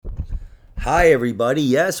Hi, everybody.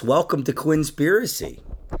 Yes, welcome to QUINNSPIRACY.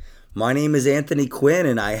 My name is Anthony Quinn,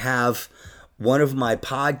 and I have one of my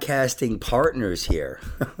podcasting partners here,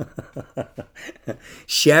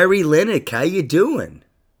 Shari Linick. How you doing?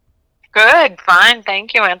 Good, fine.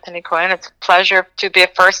 Thank you, Anthony Quinn. It's a pleasure to be a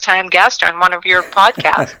first-time guest on one of your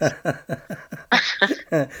podcasts.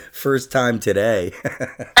 First time today.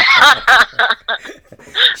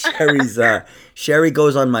 Shari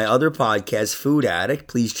goes on my other podcast, Food Addict.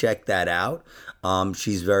 Please check that out.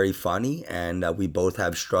 She's very funny, and we both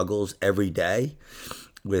have struggles every day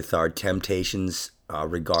with our temptations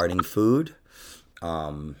regarding food.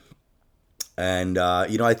 I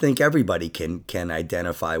think everybody can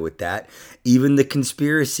identify with that. Even the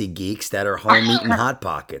conspiracy geeks that are home eating Hot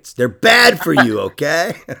Pockets. They're bad for you,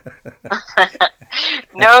 okay?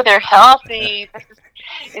 No, they're healthy.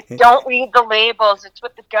 Don't read the labels. It's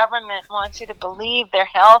what the government wants you to believe. They're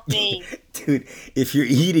healthy. Dude, if you're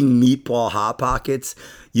eating meatball Hot Pockets,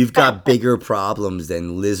 you've got bigger problems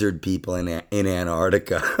than lizard people in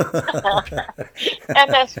Antarctica.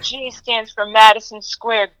 MSG stands for Madison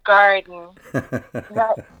Square Garden.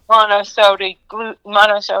 Not monosodium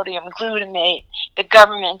glutamate. The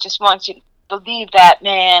government just wants you to believe that,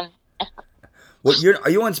 man. Are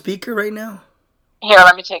you on speaker right now? Here,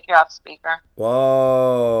 let me take you off speaker.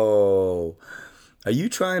 Whoa. Are you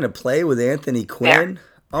trying to play with Anthony Quinn? There.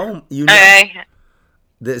 Oh, you know.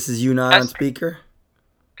 This is you not on speaker?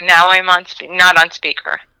 Now I'm not on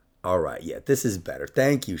speaker. All right, yeah, this is better.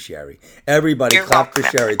 Thank you, Shari. Everybody You're clap for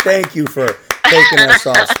welcome. Shari. Thank you for taking us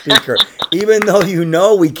off speaker. Even though you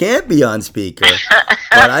know we can't be on speaker.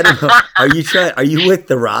 But I don't know. Are you with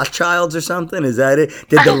the Rothschilds or something? Is that it?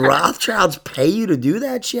 Did the Rothschilds pay you to do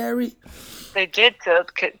that, Shari? They did, so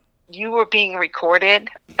you were being recorded.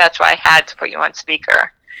 That's why I had to put you on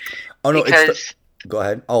speaker. Oh no, go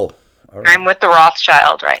ahead. Oh. All right. I'm with the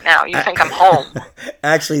Rothschild right now. You think I'm home.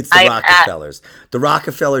 Actually, it's the Rockefellers. The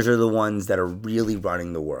Rockefellers are the ones that are really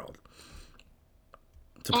running the world.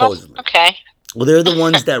 Supposedly. Okay. Well, they're the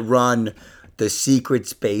ones that run the secret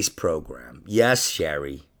space program. Yes,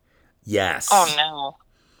 Shari. Yes. Oh, no.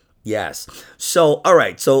 Yes. So, all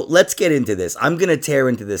right. So let's get into this. I'm gonna tear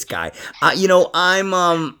into this guy. I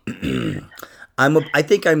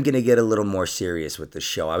think I'm gonna get a little more serious with the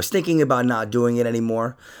show. I was thinking about not doing it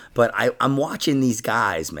anymore, but I'm watching these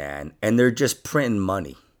guys, man, and they're just printing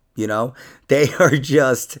money. You know, they are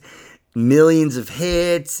just millions of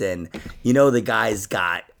hits, and the guy's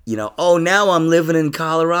got oh, now I'm living in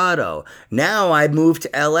Colorado. Now I moved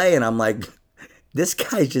to LA, and I'm like, this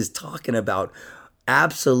guy's just talking about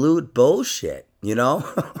absolute bullshit,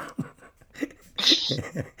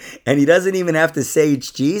 And he doesn't even have to say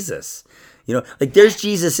it's Jesus. Like there's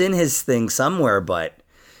Jesus in his thing somewhere, but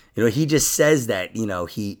he just says that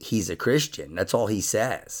he's a Christian. That's all he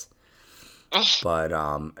says. But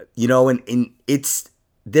and it's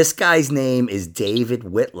this guy's name is David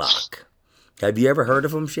Whitlock. Have you ever heard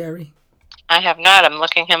of him, Shari? I have not. I'm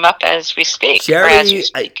looking him up as we speak. Shari,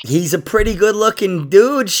 he's a pretty good-looking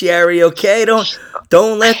dude, Shari. Okay,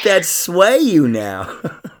 don't let that sway you now.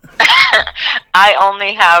 I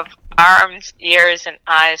only have arms, ears, and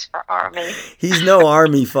eyes for Army. He's no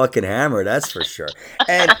Army fucking Hammer, that's for sure.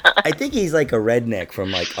 And I think he's like a redneck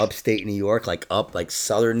from like upstate New York, like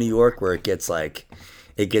southern New York, where it gets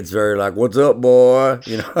very like, what's up, boy?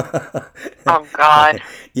 Oh, God.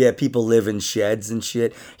 Yeah, people live in sheds and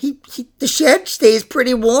shit. The shed stays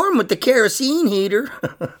pretty warm with the kerosene heater.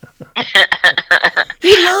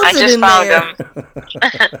 He loves it in there.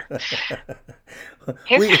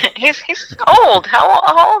 He's old.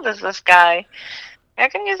 How old is this guy? How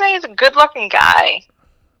can you say he's a good-looking guy?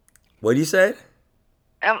 What do you say?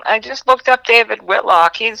 I just looked up David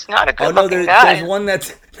Whitlock. He's not a good-looking guy.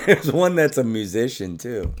 There's one that's a musician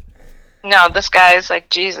too. No, this guy is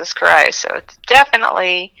like Jesus Christ. So it's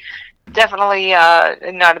definitely not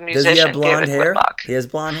a musician. Does he have blonde David hair? Whitlock. He has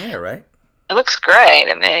blonde hair, right? It looks gray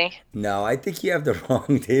to me. No, I think you have the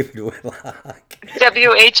wrong David Whitlock. Whitlock.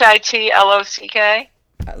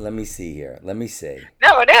 Let me see here. Let me see.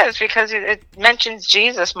 No, it is because it mentions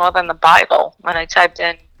Jesus more than the Bible when I typed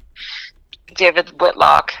in David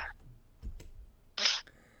Whitlock.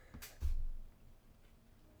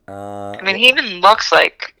 He even looks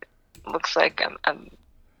like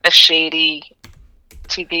a shady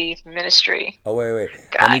TV ministry. Oh wait.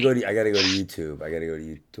 Guy. Let me go. I gotta go to YouTube.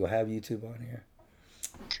 Do I have YouTube on here?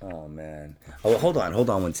 Oh man. Oh, hold on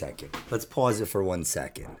 1 second. Let's pause it for 1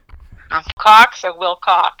 second. Cox or Will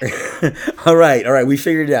Cock? All right. We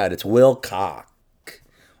figured it out. It's Will Cock.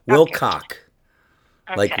 Will Cock.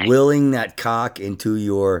 Okay. Like willing that cock into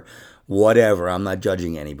your Whatever. I'm not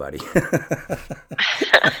judging anybody.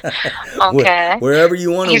 Okay. Wherever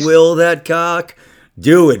you want to He's will that cock,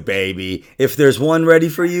 do it, baby. If there's one ready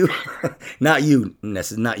for you, not you,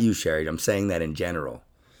 not you, Sherry. I'm saying that in general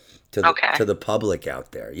okay. to the public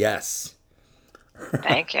out there. Yes.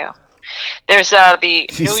 Thank you. There's the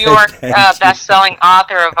She New said York thank you. best-selling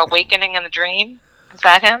author of Awakening in the Dream. Is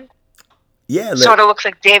that him? Yeah. Sort of looks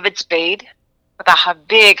like David Spade with a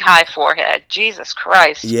big high forehead. Jesus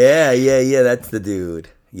Christ. Yeah. That's the dude.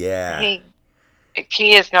 Yeah.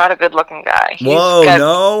 He is not a good-looking guy. Whoa,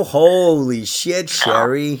 no. Holy shit,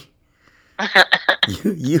 Sherry.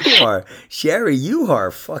 You are, Sherry, you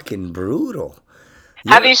are fucking brutal.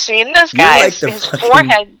 Have you seen this You're guy? like the His fucking,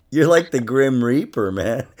 forehead. you're like the Grim Reaper,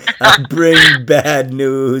 man. I bring bad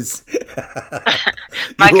news.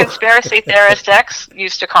 My conspiracy theorist ex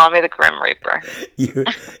used to call me the Grim Reaper.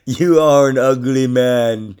 You are an ugly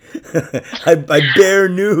man. I bear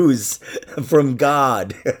news from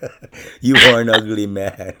God. You are an ugly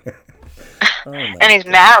man. Oh and he's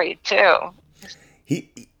married too.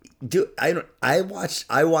 I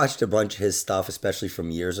watched a bunch of his stuff, especially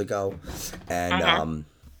from years ago, and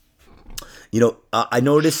I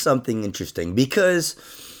noticed something interesting because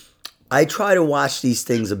I try to watch these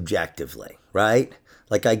things objectively, right?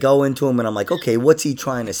 Like I go into him and I'm like, okay, what's he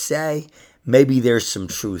trying to say? Maybe there's some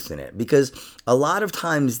truth in it because a lot of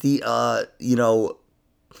times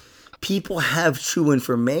people have true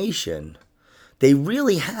information. They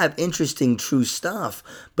really have interesting, true stuff,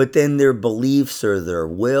 but then their beliefs or their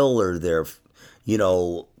will or their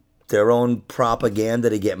own propaganda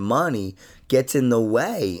to get money gets in the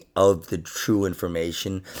way of the true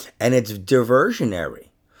information, and it's diversionary.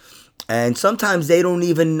 And sometimes they don't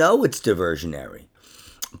even know it's diversionary.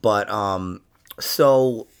 But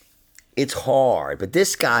so it's hard. But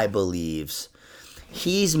this guy believes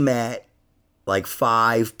he's met like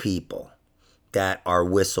 5 people that are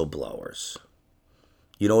whistleblowers.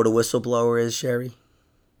 You know what a whistleblower is, Sherry?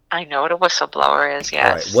 I know what a whistleblower is, yes.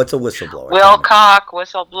 All right, what's a whistleblower? Wilcock,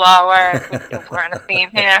 whistleblower. We're on a theme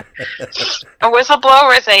here. A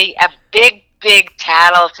whistleblower is a big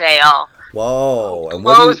tattletale. Whoa. And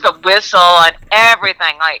blows the whistle on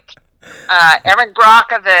everything, like Erin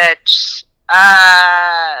Brockovich,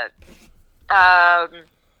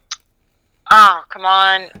 oh, come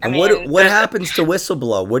on. What happens to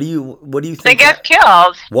whistleblow? What do you think? They get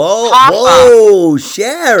killed. Whoa,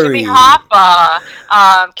 Sherry. Jimmy Hoffa,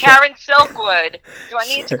 Karen Silkwood. Do I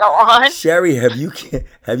need to go on? Sherry, have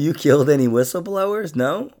you killed any whistleblowers?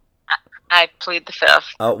 No? I plead the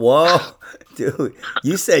fifth. Whoa, dude,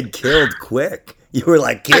 you said killed quick. You were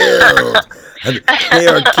like, killed. They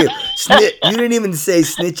are killed. You didn't even say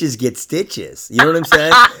snitches get stitches. You know what I'm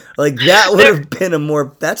saying? Like, that would have been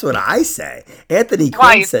that's what I say. Anthony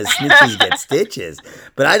Quinn says snitches get stitches.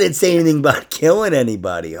 But I didn't say anything about killing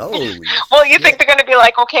anybody. Holy Well, you think they're going to be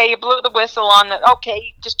like, okay, you blew the whistle on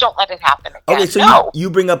okay, just don't let it happen again. Okay, so you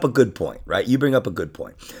bring up a good point, right? You bring up a good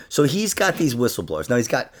point. So he's got these whistleblowers. Now,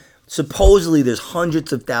 supposedly there's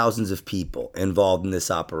hundreds of thousands of people involved in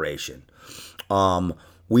this operation.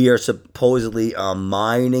 We are supposedly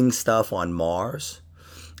mining stuff on Mars,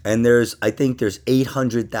 and I think there's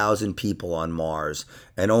 800,000 people on Mars,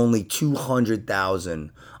 and only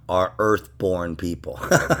 200,000 are Earth-born people.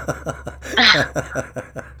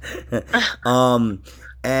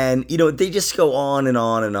 And they just go on and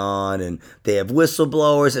on and on, and they have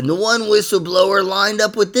whistleblowers, and the one whistleblower lined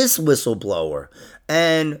up with this whistleblower,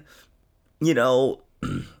 and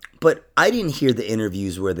but I didn't hear the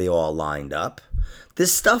interviews where they all lined up.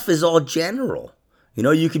 This stuff is all general.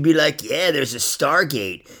 You could be like, yeah, there's a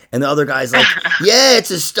Stargate. And the other guy's like, yeah,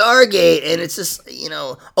 it's a Stargate. And it's just,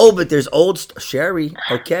 but there's Sherry,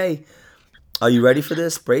 okay. Are you ready for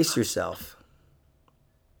this? Brace yourself.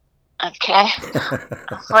 Okay.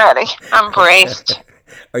 I'm ready. I'm braced.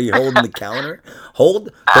 Are you holding the counter?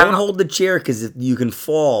 Don't hold the chair because you can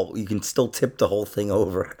fall. You can still tip the whole thing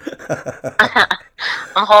over.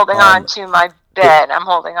 I'm holding on to my bed. I'm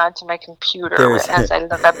holding on to my computer as I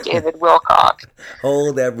look up David Wilcock.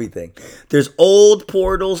 Hold everything. There's old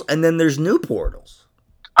portals and then there's new portals.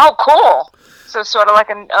 Oh, cool. So sort of like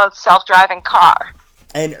a self-driving car.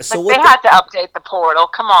 And so they had to update the portal.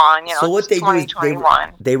 Come on, so what they do is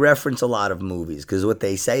they reference a lot of movies because what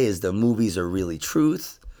they say is the movies are really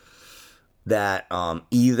truth that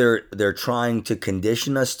either they're trying to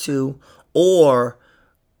condition us to, or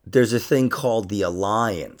there's a thing called the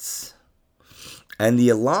Alliance. And the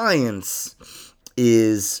Alliance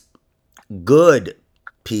is good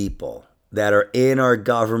people that are in our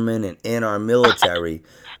government and in our military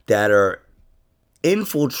that are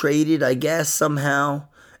infiltrated, I guess, somehow,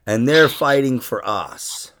 and they're fighting for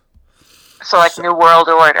us. So like New World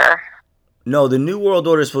Order. No, the New World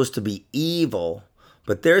Order is supposed to be evil,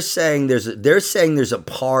 but they're saying there's a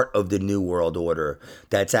part of the New World Order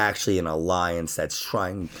that's actually an alliance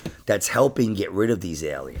that's helping get rid of these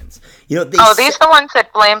aliens. You know, Oh, these the ones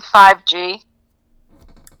that blame 5G?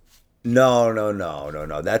 no, no, no, no,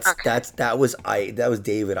 no. Okay. That was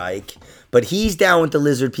David Icke, but he's down with the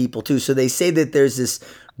lizard people too. So they say that there's this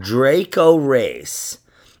Draco race,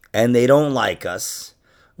 and they don't like us.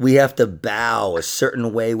 We have to bow a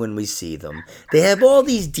certain way when we see them. They have all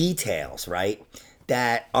these details, right?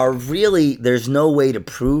 That are really there's no way to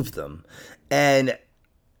prove them, and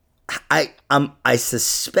I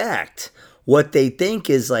suspect what they think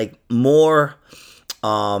is like more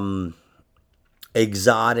um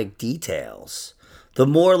exotic details. The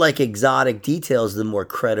more like exotic details, the more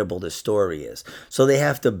credible the story is. So they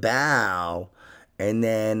have to bow, and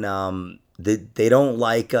then they don't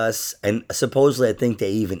like us, and supposedly I think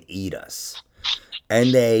they even eat us.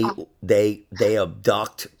 And they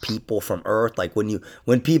abduct people from Earth. Like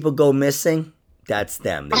when people go missing, that's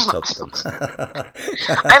them. They took them.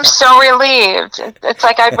 I'm so relieved. It's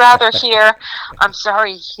like I'd rather hear, I'm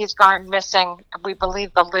sorry, he's gone missing. We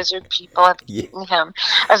believe the lizard people have Yeah. eaten him,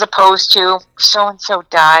 as opposed to so and so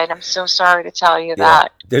died. I'm so sorry to tell you Yeah.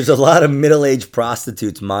 that. There's a lot of middle-aged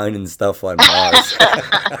prostitutes mining stuff on Mars.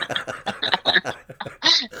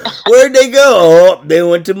 Where'd they go? Oh, they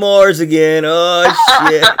went to Mars again. Oh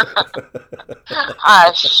shit.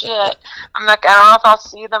 Ah, shit. I'm like, I don't know if I'll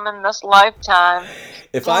see them in this lifetime.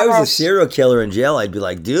 If I Damn was a it. serial killer in jail, I'd be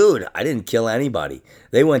like, dude, I didn't kill anybody.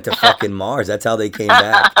 They went to fucking Mars. That's how they came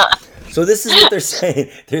back. So this is what they're saying.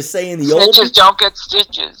 They're saying the old Snitches don't get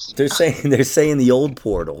stitches. they're saying the old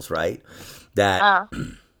portals, right? That Uh,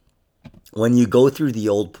 when you go through the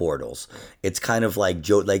old portals, it's kind of like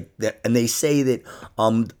and they say that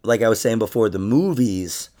like I was saying before, the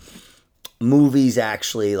movies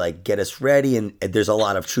actually like get us ready, and there's a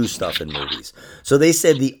lot of true stuff in movies. So they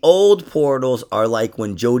said the old portals are like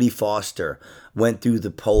when Jodie Foster went through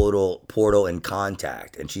the portal in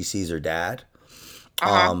Contact and she sees her dad.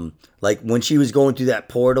 uh-huh. Like when she was going through that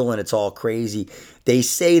portal and it's all crazy. They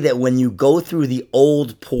say that when you go through the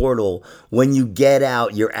old portal, when you get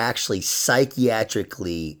out, you're actually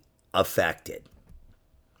psychiatrically affected.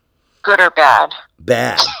 Good or bad?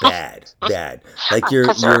 Bad, bad, bad. Like you're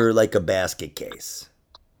 'Cause you're like a basket case.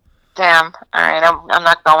 damn. All right, I'm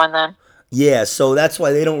not going then. Yeah, so that's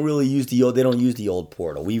why they don't really use they don't use the old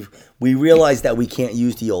portal. We realized that we can't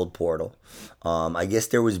use the old portal. I guess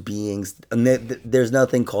there was beings, and there's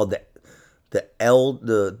nothing called the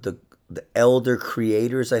elder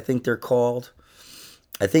creators. I think they're called.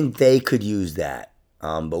 I think they could use that,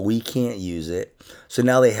 but we can't use it. So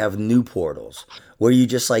now they have new portals where you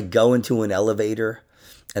just like go into an elevator,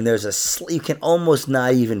 and there's you can almost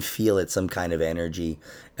not even feel it, some kind of energy,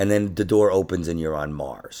 and then the door opens and you're on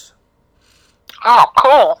Mars. Oh,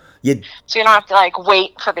 cool. You So you don't have to like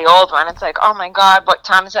wait for the old one. It's like, oh my god, what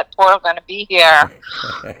time is that portal going to be here?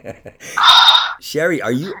 Shari,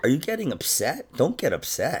 are you getting upset? Don't get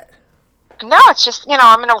upset. No, it's just,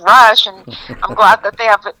 I'm in a rush, and I'm glad that they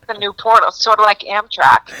have the new portal, sort of like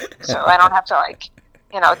Amtrak, so I don't have to like,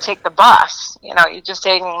 take the bus. You're just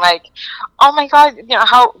taking like, oh my god,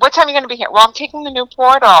 what time are you going to be here? Well, I'm taking the new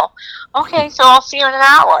portal. Okay, so I'll see you in an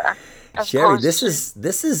hour. As Shari, opposed to,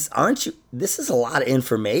 this is aren't you this is a lot of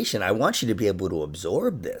information. I want you to be able to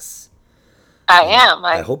absorb this. I am.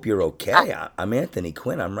 I hope you're okay. I I'm Anthony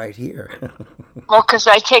Quinn. I'm right here. well, because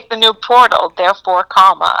I take the new portal, therefore,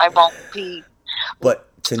 I won't be. But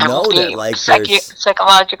to I know won't that be like there's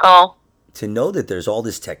psychological. to know that there's all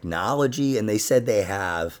this technology, and they said they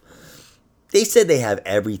have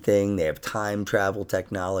everything. They have time travel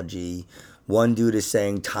technology. One dude is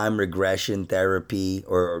saying time regression therapy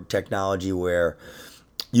or technology where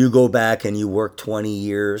you go back and you work 20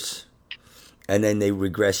 years and then they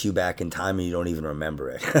regress you back in time and you don't even remember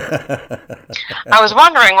it. I was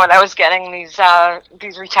wondering what I was getting these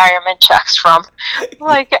retirement checks from.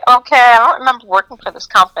 Like, okay, I don't remember working for this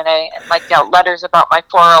company, and like letters about my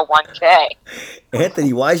 401k.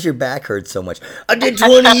 Anthony, why does your back hurt so much? I did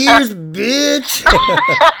 20 years, bitch.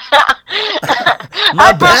 My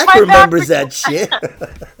I broke back my remembers that shit.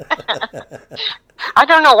 I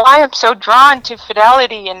don't know why I'm so drawn to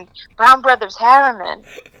Fidelity and Brown Brothers Harriman.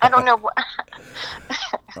 I don't know.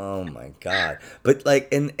 Oh my god! But like,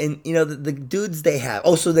 and the dudes they have.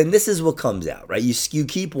 Oh, so then this is what comes out, right? You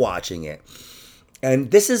keep watching it,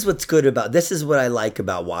 and this is what's good about. This is what I like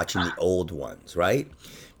about watching the old ones, right?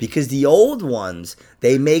 Because the old ones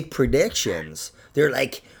they make predictions. They're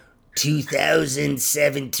like,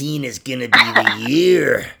 2017 is gonna be the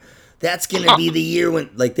year That's going to be the year when,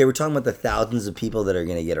 like, they were talking about the thousands of people that are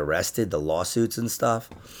going to get arrested, the lawsuits and stuff.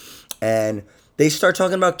 And they start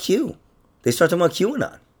talking about Q. They start talking about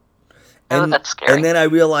QAnon. And, that's scary. and then I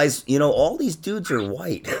realized, all these dudes are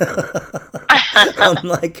white. I'm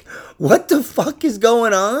like, what the fuck is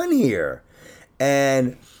going on here?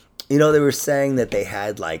 And, they were saying that they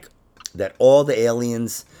had, like, that all the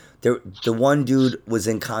aliens, the one dude was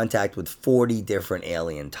in contact with 40 different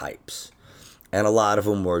alien types. And a lot of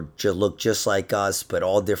them looked just like us, but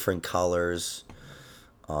all different colors.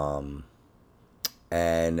 And,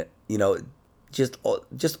 just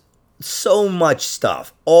so much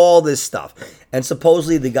stuff, all this stuff. And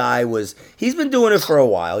supposedly the guy he's been doing it for a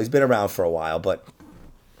while. He's been around for a while. But,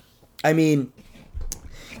 I mean,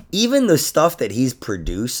 even the stuff that he's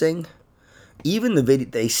producing, even the video,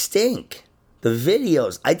 they stink. The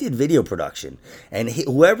videos, I did video production. And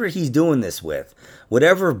whoever he's doing this with,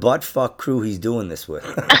 whatever buttfuck crew he's doing this with,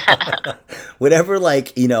 whatever,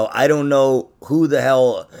 like, I don't know who the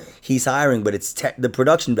hell he's hiring, but it's the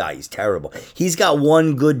production value is terrible. He's got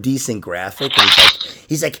one good, decent graphic, and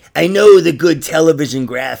he's like, I know the good television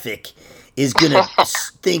graphic is gonna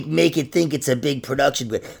make it think it's a big production,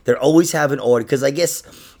 but they're always having audio, because I guess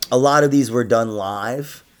a lot of these were done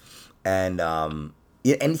live, and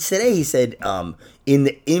today he said, in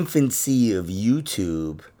the infancy of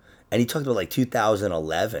YouTube, and he talked about like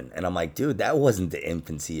 2011, and I'm like, dude, that wasn't the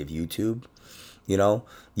infancy of YouTube.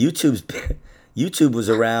 YouTube was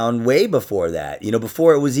around way before that.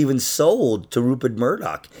 Before it was even sold to Rupert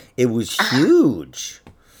Murdoch, it was huge.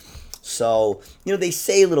 So, they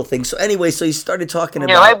say little things. So anyway, so he started talking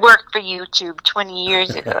about... I worked for YouTube 20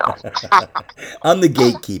 years ago. I'm the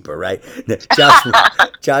gatekeeper, right?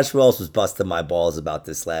 Josh Wells was busting my balls about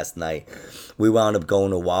this last night. We wound up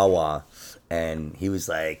going to Wawa, and he was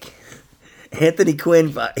like... Anthony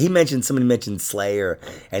Quinn, somebody mentioned Slayer,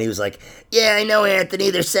 and he was like, yeah, I know, Anthony,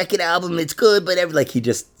 their second album, it's good, but he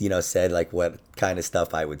just, said, like, what kind of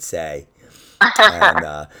stuff I would say.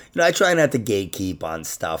 And, I try not to gatekeep on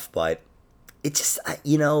stuff, but it just,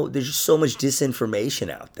 there's just so much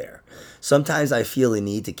disinformation out there. Sometimes I feel the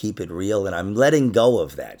need to keep it real, and I'm letting go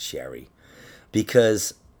of that, Shari,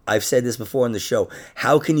 because I've said this before on the show.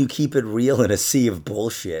 How can you keep it real in a sea of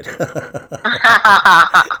bullshit?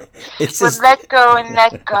 It's just, let go and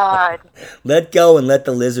let God. Let go and let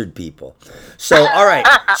the lizard people. So, all right.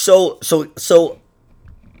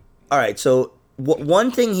 All right. So,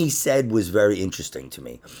 one thing he said was very interesting to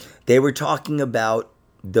me. They were talking about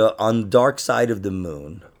on Dark Side of the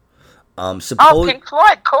Moon. Pink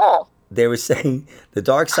Floyd, cool. They were saying the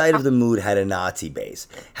Dark Side of the Moon had a Nazi base.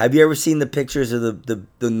 Have you ever seen the pictures of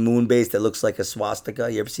the moon base that looks like a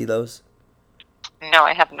swastika? You ever see those? No,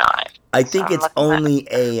 I have not. I think it's only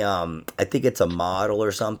I think it's a model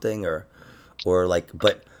or something, or like,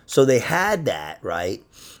 but so they had that, right?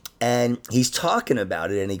 And he's talking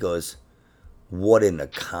about it, and he goes, "What an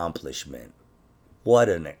accomplishment!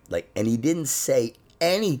 And he didn't say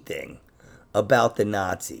anything about the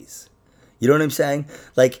Nazis. You know what I'm saying?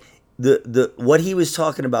 Like, the what he was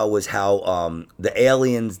talking about was how the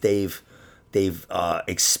aliens they've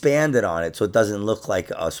expanded on it so it doesn't look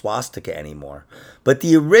like a swastika anymore. But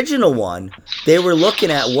the original one they were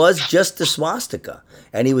looking at was just the swastika.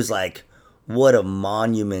 And he was like, what a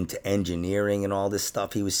monument to engineering and all this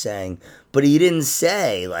stuff he was saying. But he didn't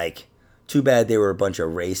say, like, too bad they were a bunch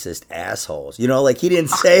of racist assholes. Like, he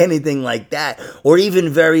didn't say anything like that. Or even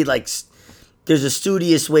very, like, there's a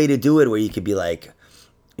studious way to do it where you could be like,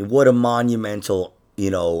 what a monumental,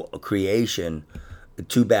 creation.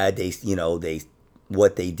 Too bad they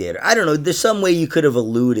what they did. I don't know. There's some way you could have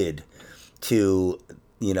alluded to,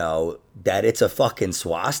 that it's a fucking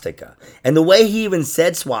swastika. And the way he even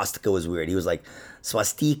said swastika was weird. He was like,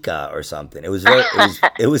 swastika or something. It was very,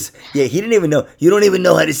 yeah, he didn't even know. You don't even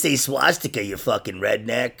know how to say swastika, you fucking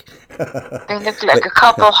redneck. They look like a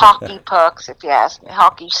couple hockey pucks, if you ask me.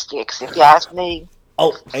 Hockey sticks, if you ask me.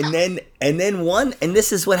 Oh, and then one, and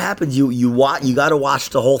this is what happens. You got to watch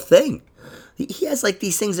the whole thing. He has like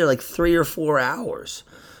these things that are like 3 or 4 hours.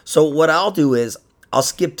 So what I'll do is I'll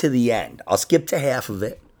skip to the end. I'll skip to half of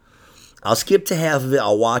it. I'll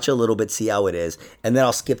watch a little bit, see how it is, and then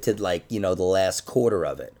I'll skip to like, the last quarter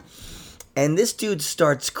of it. And this dude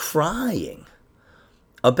starts crying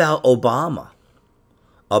about Obama,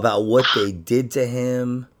 about what they did to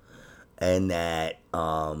him, and that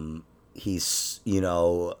he's, you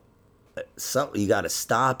got to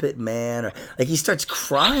stop it, man. Or, like, he starts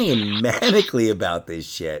crying manically about this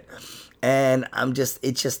shit. And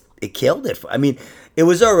it killed it. I mean, it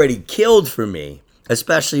was already killed for me,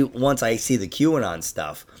 especially once I see the QAnon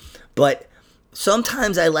stuff. But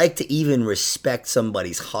sometimes I like to even respect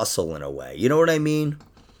somebody's hustle in a way. You know what I mean?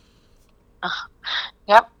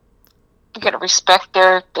 Yep. You gotta respect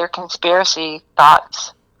their conspiracy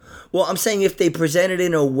thoughts. Well, I'm saying if they present it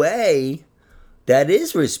in a way that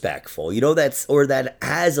is respectful, that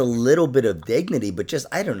has a little bit of dignity, but just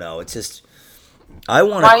I don't know. It's just I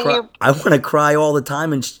want to cry. I want to cry all the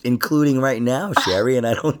time, including right now, Sherry, and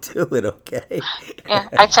I don't do it. Okay. Yeah,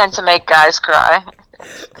 I tend to make guys cry.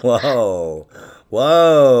 Whoa.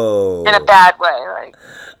 In a bad way, like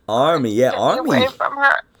Army, yeah, Army. Away from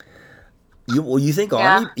her. You think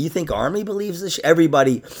Army? You think Army believes this?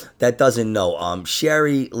 Everybody that doesn't know,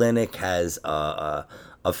 Shari Linick has a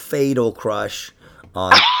fatal crush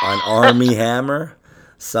on Army Hammer,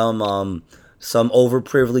 some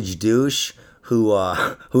overprivileged douche who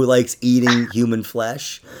likes eating human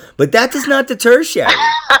flesh. But that does not deter Shari.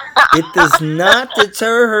 It does not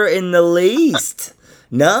deter her in the least.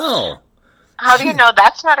 No. How do you know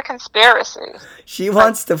that's not a conspiracy? She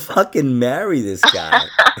wants to fucking marry this guy.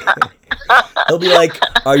 He'll be like,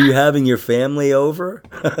 "Are you having your family over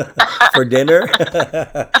for dinner?"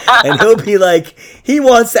 And he'll be like, "He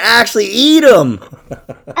wants to actually eat him."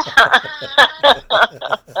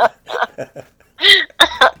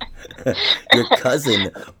 Your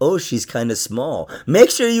cousin, oh, she's kind of small.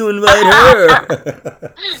 Make sure you invite her.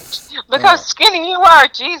 Look how skinny you are.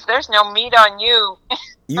 Jeez, there's no meat on you.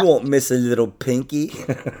 You won't miss a little pinky.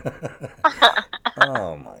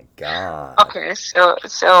 Oh my God. Okay, so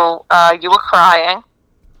you were crying.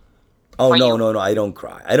 Oh no, I don't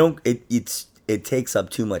cry. I don't. It takes up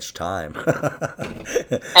too much time.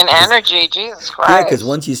 And energy, Jesus Christ. Yeah, because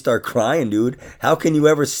once you start crying, dude, how can you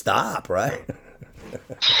ever stop, right?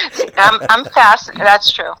 I'm fast. That's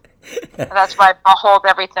true. That's why I hold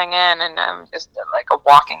everything in, and I'm just like a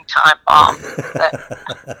walking time bomb.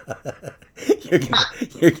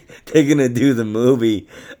 They're gonna do the movie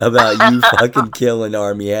about you fucking killing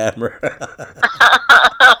Army Hammer.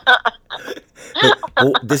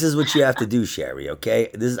 Well, this is what you have to do, Shari. Okay,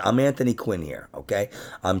 I'm Anthony Quinn here. Okay,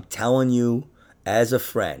 I'm telling you as a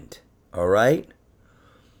friend. All right.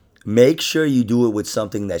 Make sure you do it with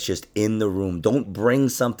something that's just in the room. Don't bring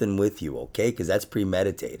something with you, okay? Because that's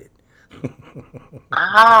premeditated.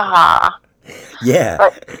 Yeah.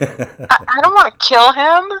 But I don't want to kill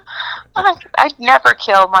him. I'd never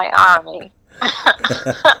kill my army.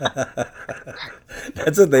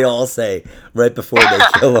 That's what they all say right before they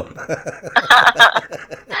kill him.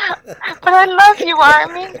 But I love you,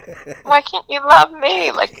 Army. Why can't you love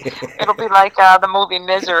me? Like it'll be like the movie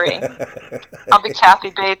Misery. I'll be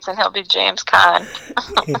Kathy Bates and he'll be James Caan.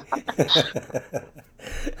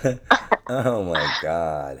 Oh my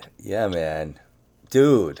God. Yeah, man.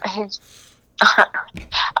 Dude.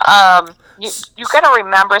 You got to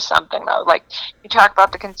remember something though. Like you talk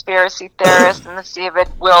about the conspiracy theorists and the David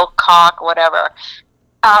Wilcock, whatever.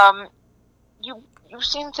 You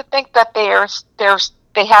seem to think that they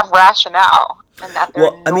have rationale and that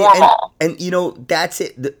they're normal. And you know that's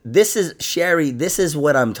it. This is Shari. This is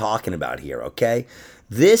what I'm talking about here. Okay,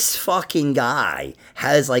 this fucking guy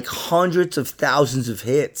has like hundreds of thousands of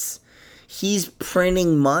hits. He's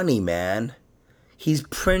printing money, man. He's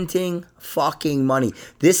printing fucking money.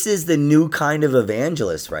 This is the new kind of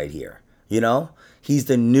evangelist right here. You know? He's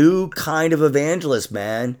the new kind of evangelist,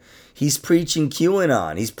 man. He's preaching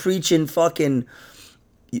QAnon. He's preaching fucking...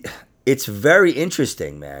 It's very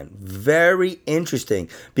interesting, man. Very interesting.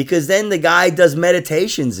 Because then the guy does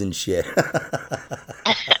meditations and shit.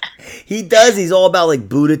 He does. He's all about like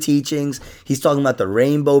Buddha teachings. He's talking about the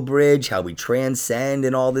Rainbow Bridge, how we transcend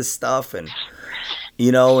and all this stuff. And...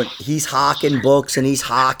 You know, and he's hawking books and he's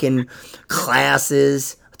hawking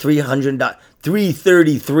classes.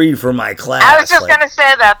 $333 for my class. I was just gonna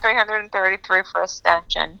say that $333 for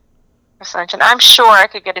Ascension. I'm sure I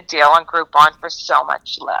could get a deal on Groupon for so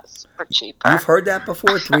much less, for cheaper. You've heard that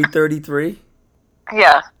before? $333?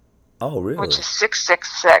 Yeah. Oh, really? Which is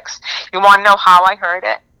 $666. You want to know how I heard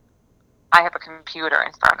it? I have a computer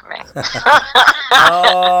in front of me.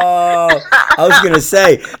 Oh, I was going to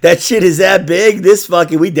say, that shit is that big?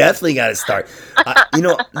 We definitely got to start. I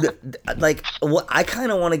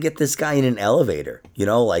kind of want to get this guy in an elevator, you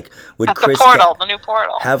know, like with At Chris. The new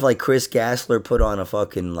portal. Have like Chris Gassler put on a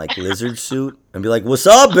fucking like lizard suit and be like, "What's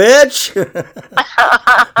up, bitch?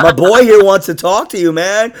 My boy here wants to talk to you,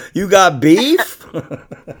 man. You got beef?"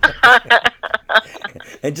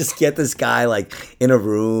 And just get this guy like in a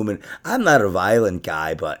room. And I'm not a violent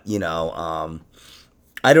guy, but you know,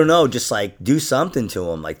 I don't know, just like do something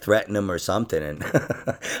to him, like threaten him or something. And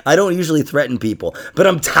I don't usually threaten people, but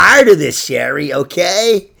I'm tired of this, Shari.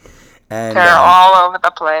 Okay, And They're all over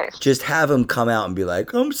the place. just have him come out and be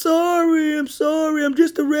like, I'm sorry, I'm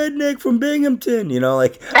just a redneck from Binghamton. You know,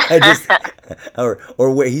 like, I just, or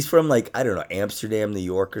where he's from, like, I don't know, Amsterdam, New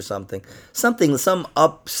York or something. Some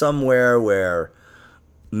up somewhere where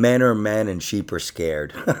men are men and sheep are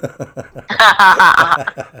scared.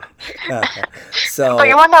 So, But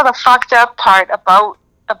you want to know the fucked up part about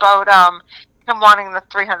him wanting the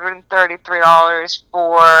 $333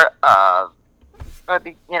 for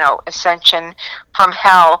the ascension from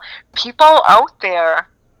hell? People out there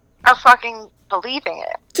are fucking believing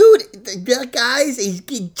it. dude, the guys, he's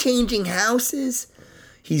changing houses.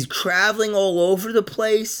 He's traveling all over the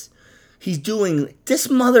place. This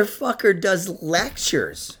motherfucker does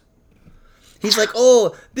lectures. He's like,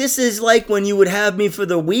 oh, this is like when you would have me for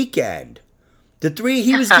the weekend.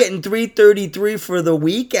 He was getting $333 for the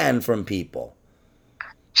weekend from people.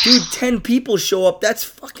 Dude, 10 people show up. That's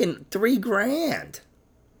fucking $3,000.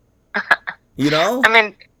 You know? I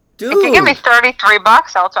mean, dude, if you give me $33,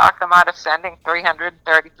 I'll talk them out of sending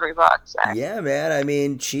 $333. Yeah, man. I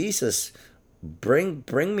mean, Jesus, bring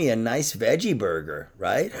me a nice veggie burger,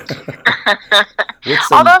 right?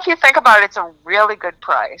 Although if you think about it, it's a really good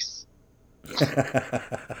price.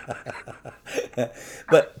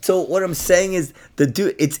 But so what I'm saying is the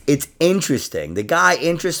dude, it's interesting. The guy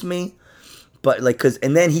interests me, but like,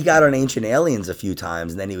 and then he got on Ancient Aliens a few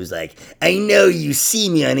times, and then he was like, I know you see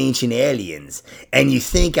me on Ancient Aliens and you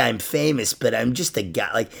think I'm famous, but I'm just a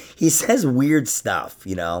guy. Like, he says weird stuff,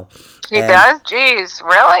 you know. He does? Jeez,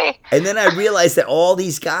 really? And then I realized that all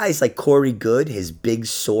these guys, like Corey Good, his big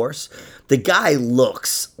source, the guy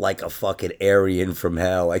looks like a fucking Aryan from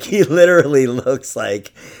hell. Like, he literally looks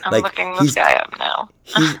like... I'm looking this guy up now.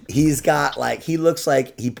 He's got, like, he looks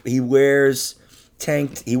like he wears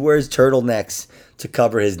turtlenecks to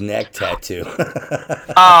cover his neck tattoo.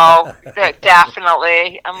 Oh,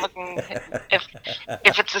 definitely. I'm looking...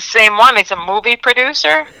 If it's the same one, he's a movie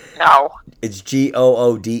producer? No. It's Goode,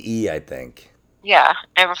 I think. Yeah,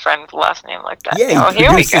 I have a friend with a last name like that. Yeah, he here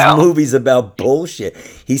we produces go. movies about bullshit.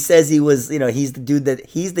 He says he was, he's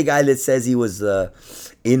the guy that says he was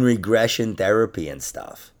in regression therapy and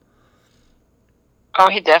stuff. Oh,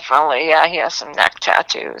 he definitely, he has some neck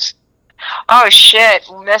tattoos. Oh, shit,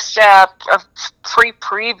 missed a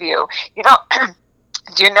preview.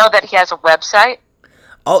 Do you know that he has a website?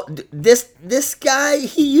 Oh, this guy,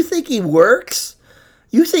 you think he works?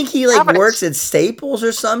 You think he works at Staples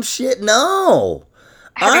or some shit? No.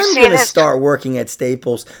 I'm going to start working at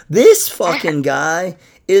Staples. This fucking guy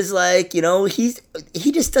is like, he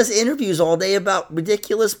just does interviews all day about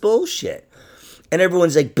ridiculous bullshit. And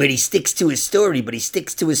everyone's like, but he sticks to his story,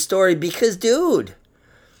 because, dude,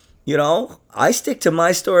 I stick to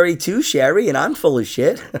my story too, Shari, and I'm full of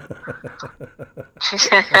shit.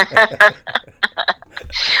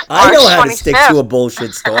 I know how to stick to a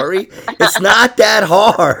bullshit story. It's not that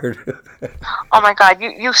hard. Oh my God,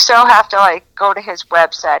 you so have to go to his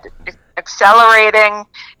website,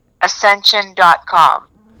 acceleratingascension.com.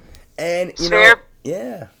 And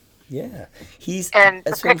yeah. And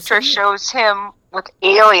the picture shows him with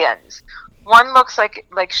aliens. One looks like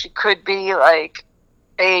she could be like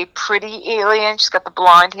a pretty alien. She's got the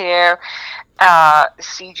blonde hair,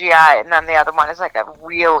 CGI, and then the other one is like a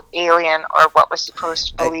real alien, or what we're supposed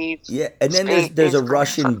to believe. And then there's a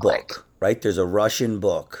Russian book, right? There's a Russian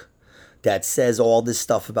book that says all this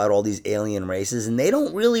stuff about all these alien races, and they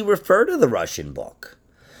don't really refer to the Russian book.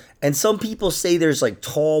 And some people say there's like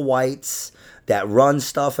tall whites that run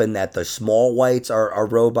stuff and that the small whites are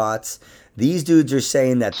robots. These dudes are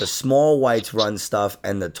saying that the small whites run stuff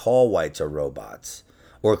and the tall whites are robots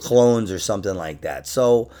or clones or something like that.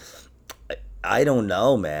 So I don't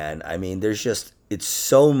know, man. I mean, it's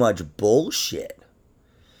so much bullshit.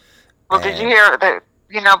 Well, did you hear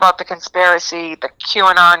about the conspiracy, the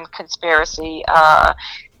QAnon conspiracy?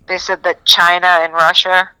 They said that China and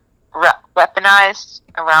Russia weaponized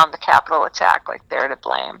around the Capitol attack, like they're to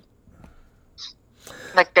blame.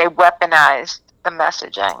 Like they weaponized the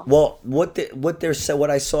messaging. Well, what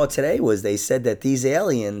I saw today was they said that these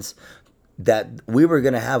aliens, that we were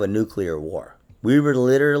going to have a nuclear war. We were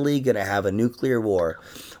literally going to have a nuclear war.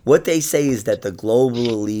 What they say is that the global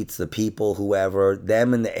elites, the people, whoever,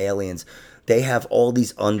 them and the aliens, they have all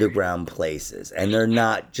these underground places. And they're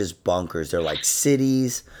not just bunkers. They're like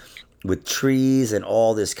cities with trees and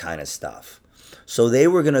all this kind of stuff. So they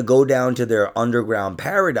were going to go down to their underground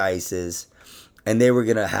paradises and they were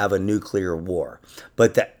going to have a nuclear war.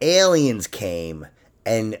 But the aliens came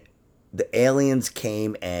and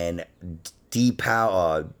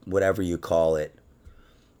depower, whatever you call it,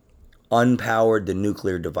 unpowered the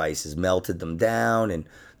nuclear devices, melted them down, and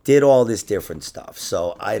did all this different stuff.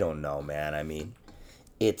 So I don't know, man. I mean,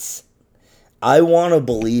 I want to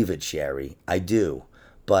believe it, Shari. I do.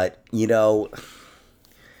 But, they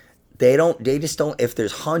just don't, if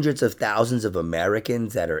there's hundreds of thousands of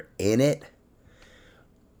Americans that are in it,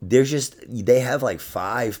 they have like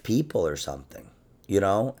 5 people or something,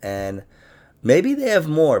 and maybe they have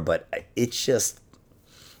more, but it's just,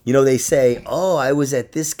 they say, oh, I was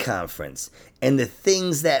at this conference, and the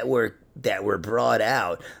things that were brought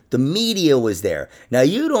out, the media was there. Now,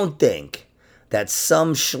 you don't think that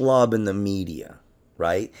some schlub in the media,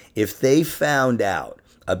 right, if they found out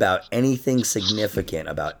about anything significant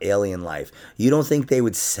about alien life, you don't think they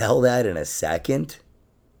would sell that in a second?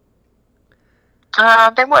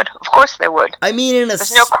 They would. Of course they would. I mean, in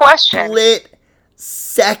There's no question. Split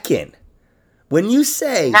second. When you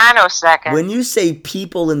say nanosecond, when you say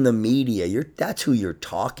people in the media, that's who you're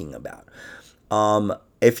talking about.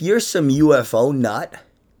 If you're some UFO nut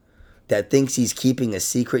that thinks he's keeping a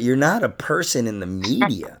secret, you're not a person in the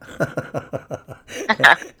media.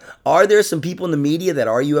 Are there some people in the media that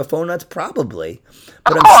are UFO nuts? Probably.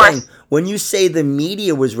 But I'm saying, when you say the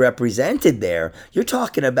media was represented there, you're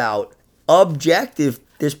talking about objective.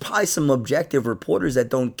 There's probably some objective reporters that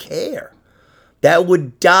don't care, that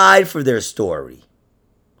would die for their story.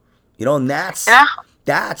 And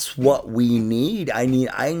that's what we need. I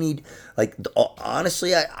need, like,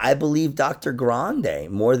 honestly, I believe Dr. Grande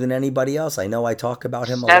more than anybody else. I know I talk about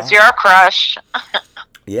him a lot. That's your crush.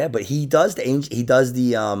 Yeah, but he does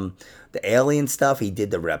the alien stuff. He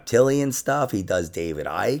did the reptilian stuff. He does David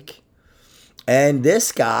Icke. And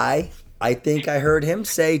this guy, I think I heard him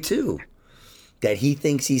say too, that he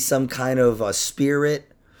thinks he's some kind of a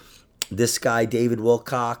spirit. This guy, David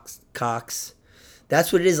Wilcox.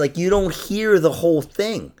 That's what it is. Like, you don't hear the whole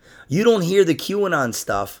thing. You don't hear the QAnon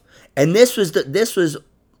stuff. And this was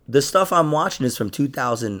the stuff I'm watching is from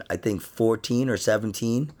 2000, I think 14 or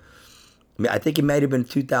 17. I mean, I think it might have been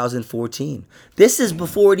 2014. This is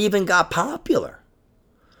before it even got popular.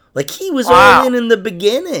 Like, he was all in the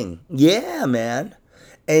beginning. Yeah, man.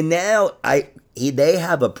 And now they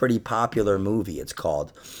have a pretty popular movie. It's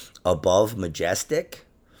called Above Majestic.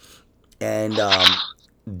 And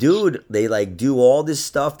dude, they like do all this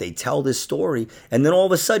stuff. They tell this story, and then all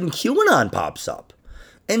of a sudden, QAnon pops up,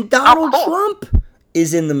 and Donald Trump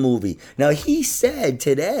is in the movie. Now, he said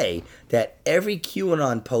today that every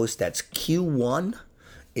QAnon post that's Q1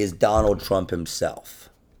 is Donald Trump himself.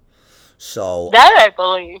 So that I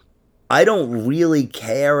believe. I don't really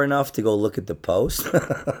care enough to go look at the post.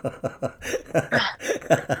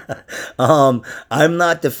 I'm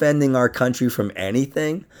not defending our country from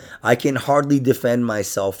anything. I can hardly defend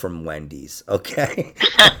myself from Wendy's, okay?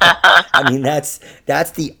 I mean, that's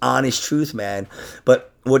the honest truth, man.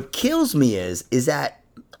 But what kills me is that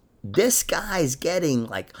this guy's getting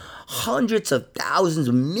like hundreds of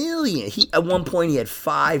thousands, millions. At one point, he had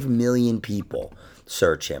 5 million people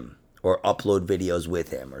search him or upload videos with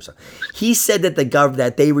him or something. He said that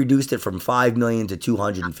that they reduced it from 5 million to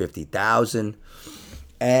 250,000.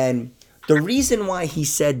 And the reason why he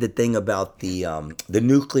said the thing about the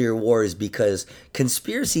nuclear war is because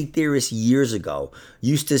conspiracy theorists years ago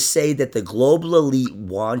used to say that the global elite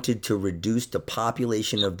wanted to reduce the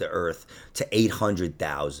population of the earth to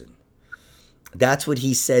 800,000. That's what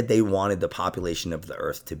he said they wanted the population of the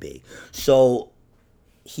earth to be. So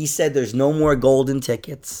he said there's no more golden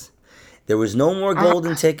tickets. There was no more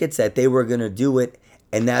golden tickets, that they were going to do it,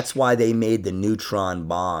 and that's why they made the neutron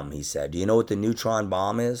bomb, he said. Do you know what the neutron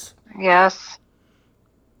bomb is? Yes.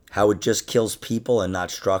 How it just kills people and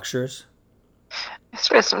not structures? I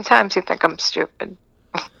swear, sometimes you think I'm stupid.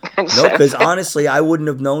 No, because honestly, I wouldn't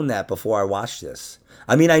have known that before I watched this.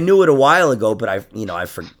 I mean, I knew it a while ago, but I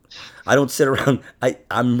don't sit around.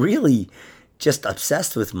 I'm really just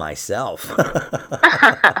obsessed with myself.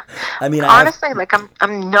 I mean, honestly,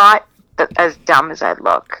 I'm not as dumb as I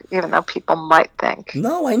look, even though people might think.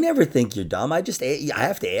 No, I never think you're dumb. I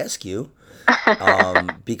have to ask you.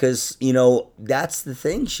 Because, that's the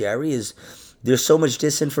thing, Shari, is there's so much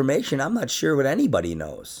disinformation. I'm not sure what anybody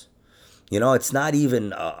knows. It's not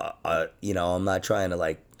even, I'm not trying to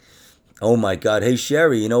like, oh my God, hey,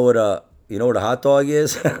 Shari, you know what a hot dog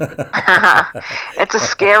is? It's a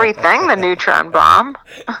scary thing, the neutron bomb.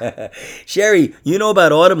 Shari, you know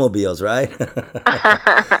about automobiles, right?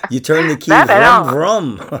 You turn the key, vroom,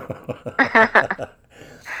 vroom.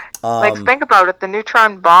 Like, think about it, the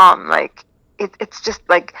neutron bomb, like, it's just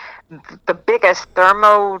like the biggest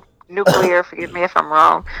thermonuclear, forgive me if I'm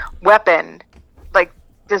wrong, weapon, like,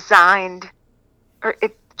 designed, or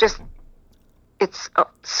it's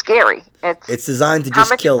scary. It's designed to how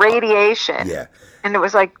just much kill. radiation. Yeah. And it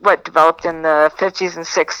was like what developed in the 50s and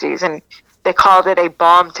 60s, and they called it a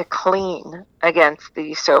bomb to clean against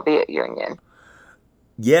the Soviet Union.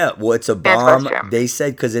 Yeah, well, it's a bomb. They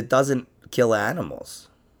said because it doesn't kill animals.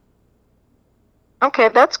 Okay,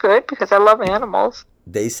 that's good because I love animals.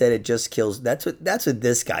 They said it just kills. That's what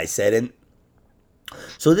this guy said. And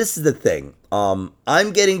so this is the thing.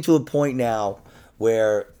 I'm getting to a point now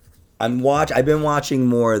where I've been watching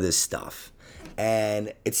more of this stuff,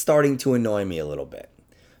 and it's starting to annoy me a little bit.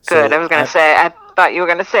 Good. So I was gonna say. I thought you were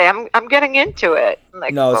gonna say I'm getting into it.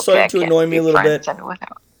 Like, no, it's starting to annoy me a little bit.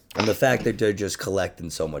 And the fact that they're just collecting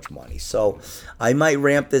so much money. So I might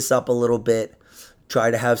ramp this up a little bit.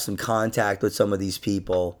 Try to have some contact with some of these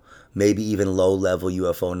people. Maybe even low-level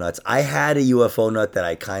UFO nuts. I had a UFO nut that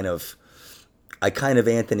I kind of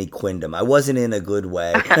Anthony Quinned him. I wasn't in a good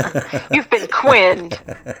way. You've been quinned.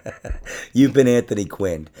 You've been Anthony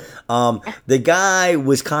Quinned. The guy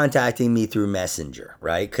was contacting me through Messenger,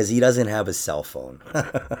 right? Because he doesn't have a cell phone.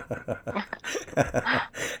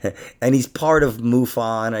 And he's part of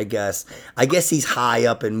MUFON, I guess. I guess he's high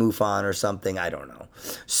up in MUFON or something. I don't know.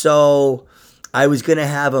 So I was going to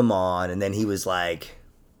have him on, and then he was like...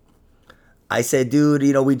 I said, dude,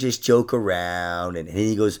 we just joke around. And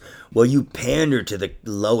he goes, well, you pander to the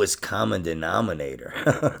lowest common denominator.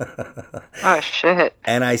 Oh, shit.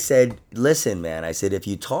 And I said, listen, man. I said, if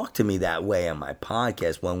you talk to me that way on my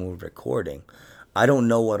podcast when we're recording, I don't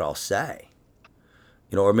know what I'll say.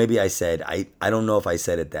 Or maybe I said, I don't know if I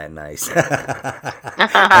said it that nice.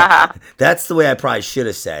 That's the way I probably should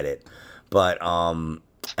have said it. But, and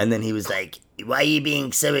then he was like, why are you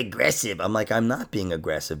being so aggressive? I'm like, I'm not being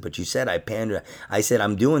aggressive, but you said I pander. I said,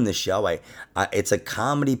 I'm doing this show. It's a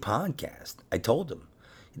comedy podcast. I told him.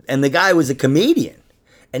 And the guy was a comedian.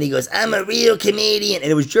 And he goes, I'm a real comedian.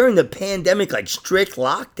 And it was during the pandemic, like strict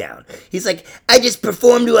lockdown. He's like, I just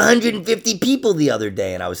performed to 150 people the other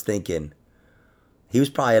day. And I was thinking, he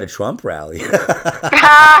was probably at a Trump rally.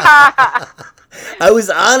 I was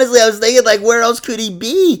thinking, like, where else could he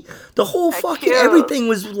be? The whole fucking everything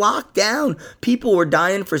was locked down. People were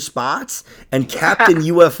dying for spots, and Captain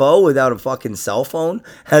UFO without a fucking cell phone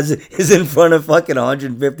is in front of fucking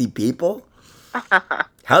 150 people.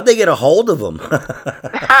 How'd they get a hold of him?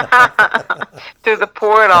 Through the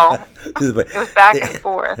portal. It was back and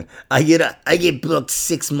forth. I get booked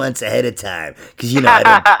 6 months ahead of time because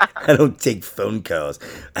I don't take phone calls.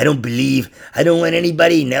 I don't want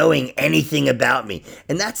anybody knowing anything about me.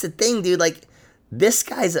 And that's the thing, dude. Like, this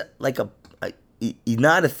guy's he's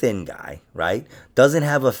not a thin guy, right? Doesn't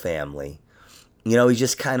have a family. He's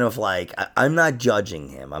just kind of like, I'm not judging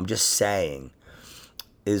him. I'm just saying,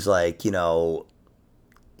 is like,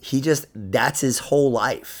 that's his whole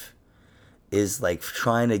life, is like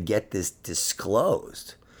trying to get this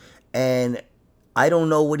disclosed. And I don't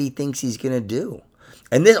know what he thinks he's going to do.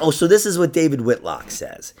 And so this is what David Whitlock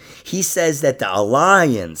says. He says that the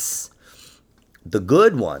Alliance, the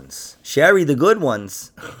good ones, Shari, the good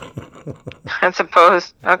ones. I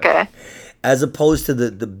suppose. Okay. As opposed to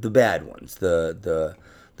the bad ones, the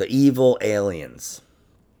evil aliens.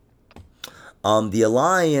 The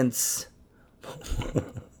Alliance...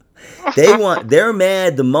 they're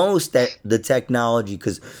mad the most at the technology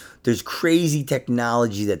because there's crazy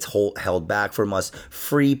technology that's held back from us.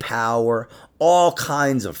 Free power, all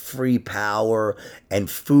kinds of free power and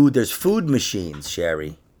food. There's food machines,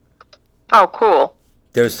 Shari. Oh, cool.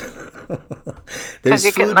 There's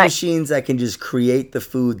food machines that can just create the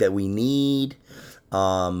food that we need.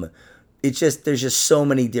 There's just so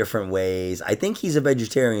many different ways. I think he's a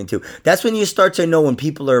vegetarian too. That's when you start to know when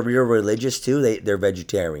people are real religious too. They're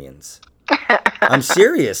vegetarians. I'm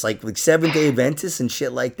serious. Like Seventh-day Adventists and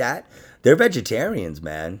shit like that. They're vegetarians,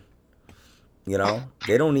 man. They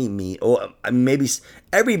don't eat meat. Or maybe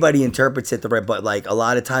everybody interprets it the right, but like a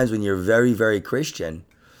lot of times when you're very, very Christian,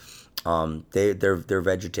 they're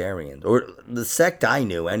vegetarians, or the sect I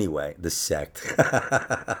knew anyway. The sect,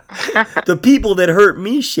 the people that hurt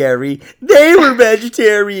me, Shari, they were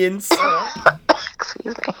vegetarians.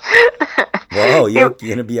 Excuse me. Whoa, you're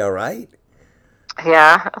gonna be all right?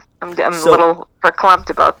 Yeah, I'm a little verklempt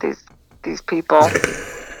about these people.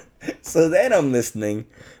 So then I'm listening,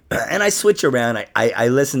 and I switch around. I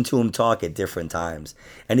listen to him talk at different times,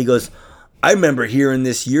 and he goes, I remember hearing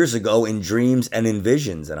this years ago in dreams and in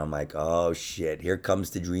visions. And I'm like, oh, shit, here comes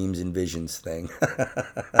the dreams and visions thing.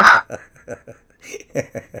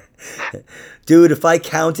 Dude, if I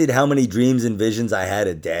counted how many dreams and visions I had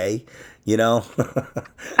a day, You know,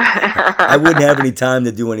 I wouldn't have any time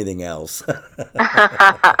to do anything else.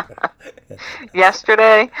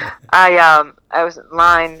 Yesterday, I was in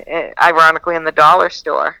line, ironically in the dollar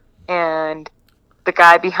store, and the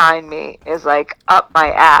guy behind me is like up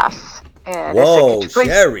my ass, and I said, "Could Whoa, you please?"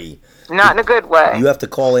 Sherry. Not in a good way. You have to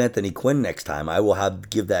call Anthony Quinn next time. I will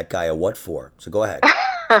give that guy a what for. So go ahead.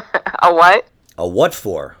 A what? A what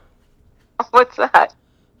for? What's that?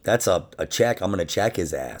 That's a check. I'm going to check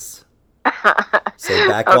his ass. Say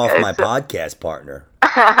back off Okay, my podcast partner.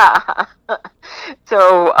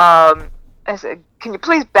 so I said, "Can you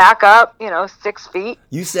please back up? 6 feet."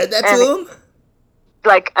 You said that And to him?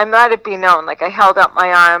 like, I'm let it be known. Like, I held up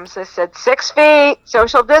my arms. I said, 6 feet,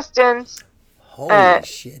 social distance. Holy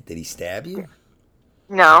shit. Did he stab you?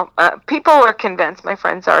 No, people were convinced. My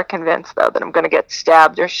friends are convinced, though, that I'm going to get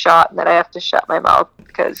stabbed or shot, and that I have to shut my mouth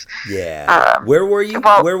because. Yeah. Where were you?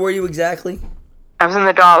 Well, Where were you exactly? I was in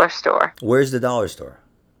the dollar store. Where's the dollar store?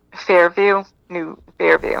 Fairview, New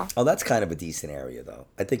Fairview. Oh, that's kind of a decent area, though.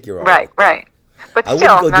 I think you're all right. Right. But I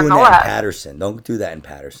still, wouldn't go doing that in nonetheless. Patterson. Don't do that in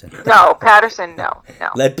Patterson. No, Patterson, no.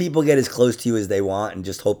 Let people get as close to you as they want, and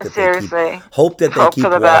just hope that Seriously. hope that they Hope keep for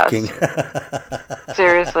the walking.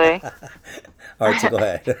 Seriously. All right, so go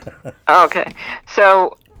ahead. Okay.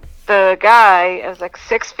 So the guy is like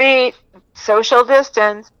 6 feet, social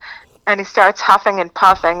distance, and he starts huffing and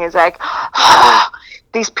puffing. He's like,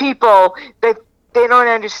 these people, they don't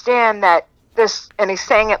understand that this, and he's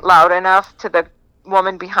saying it loud enough to the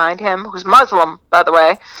woman behind him, who's Muslim, by the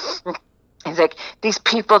way. He's like, these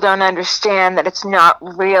people don't understand that it's not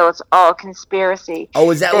real. It's all conspiracy. Oh,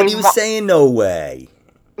 is that what he was saying? No way.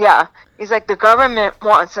 Yeah. He's like, the government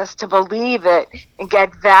wants us to believe it and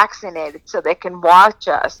get vaccinated so they can watch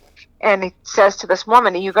us. And he says to this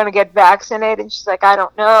woman, are you going to get vaccinated? And she's like, I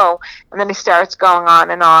don't know. And then he starts going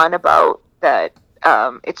on and on about that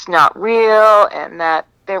it's not real and that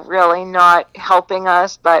they're really not helping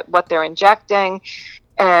us by what they're injecting.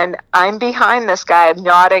 And I'm behind this guy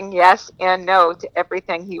nodding yes and no to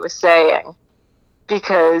everything he was saying.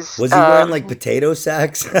 Because was he wearing like potato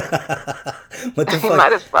sacks? What the he fuck?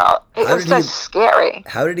 might as well. It was just scary.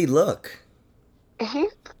 How did he look? He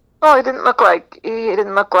didn't look like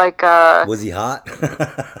Was he hot?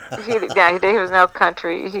 he was no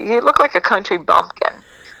country. He looked like a country bumpkin.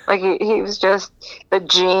 Like he was just the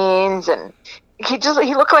jeans, and he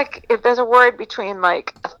looked like, if there's a word between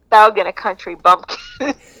like a thug and a country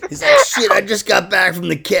bumpkin. He's like, shit, I just got back from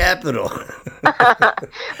the Capitol.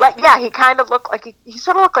 Like, yeah, he kind of looked like he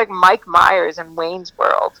sort of looked like Mike Myers in Wayne's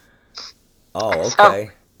World. Oh, okay. So,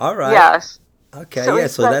 all right. Yes. Okay, so yeah,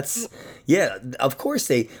 so that's, yeah, of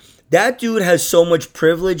course that dude has so much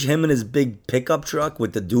privilege, him and his big pickup truck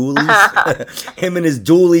with the dualies, him and his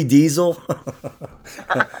dually diesel.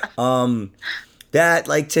 That,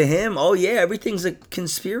 like, to him, oh yeah, everything's a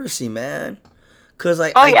conspiracy, man.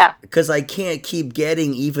 Because I can't keep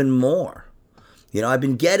getting even more. I've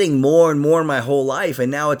been getting more and more my whole life,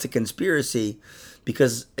 and now it's a conspiracy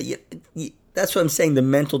because that's what I'm saying, the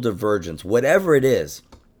mental divergence. Whatever it is,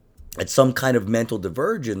 it's some kind of mental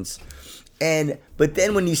divergence. But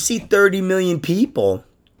then when you see 30 million people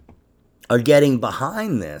are getting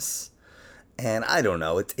behind this, and I don't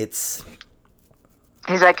know, it's...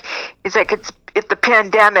 He's like, if the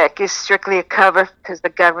pandemic is strictly a cover because the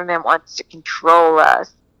government wants to control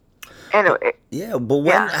us. Anyway, yeah, but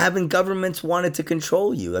when haven't governments wanted to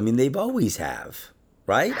control you? I mean, they've always have,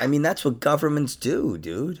 right? I mean, that's what governments do,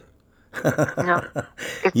 dude. No,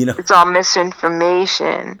 it's all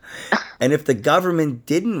misinformation. And if the government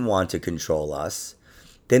didn't want to control us,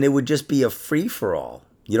 then it would just be a free-for-all.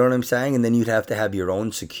 You know what I'm saying? And then you'd have to have your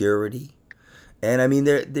own security. And I mean,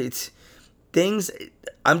 it's things...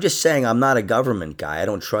 I'm just saying, I'm not a government guy. I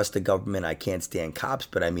don't trust the government. I can't stand cops.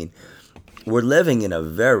 But I mean, we're living in a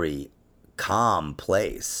very calm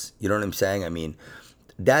place. You know what I'm saying? I mean,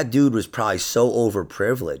 that dude was probably so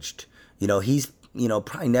overprivileged. He's,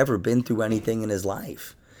 probably never been through anything in his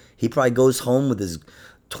life. He probably goes home with his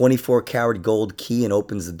 24-karat gold key and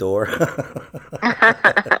opens the door.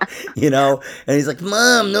 And he's like,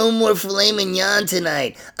 Mom, no more filet mignon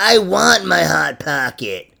tonight. I want my Hot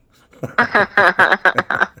Pocket.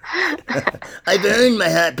 I've earned my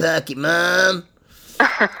Hot Pocket, Mom.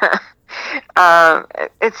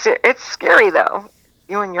 It's scary though.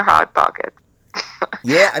 You and your Hot Pocket.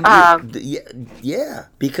 Yeah,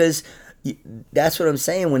 because that's what I'm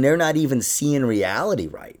saying. When they're not even seeing reality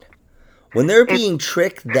right, when they're being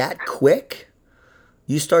tricked that quick,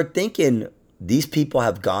 you start thinking these people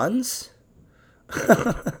have guns.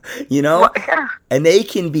 You know? Well, yeah. And they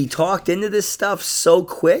can be talked into this stuff so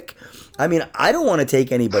quick. I mean, I don't want to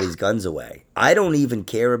take anybody's guns away. I don't even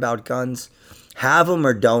care about guns. Have them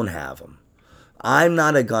or don't have them. I'm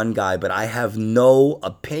not a gun guy, but I have no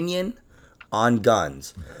opinion on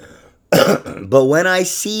guns. But when I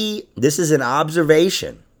see, this is an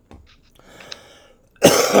observation,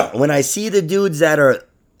 when I see the dudes that are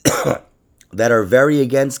that are very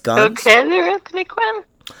against guns. Okay there, Anthony Quinn?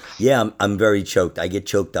 Yeah, I'm very choked. I get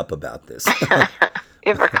choked up about this. You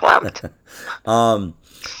ever clumped?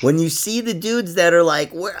 When you see the dudes that are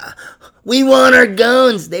like, we want our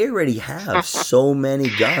guns, they already have so many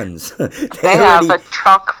guns. They have a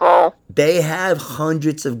truck full. They have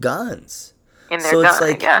hundreds of guns. In their So it's gun,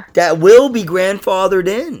 like, yeah. that will be grandfathered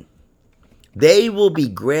in. They will be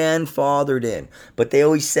grandfathered in. But they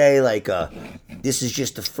always say, like, this is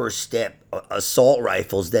just the first step. Assault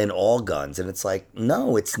rifles, then all guns. And it's like,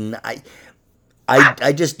 no, it's not.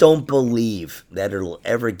 I just don't believe that it'll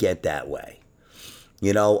ever get that way.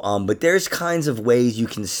 You know, but there's kinds of ways you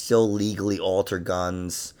can still legally alter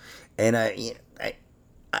guns. And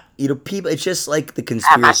people, it's just like the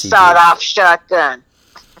conspiracy. I'm a sawed-off shotgun.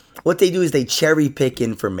 What they do is they cherry pick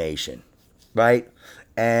information, right?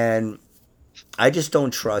 And I just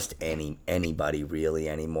don't trust anybody really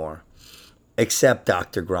anymore, except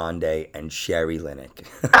Dr. Grande and Shari Linick.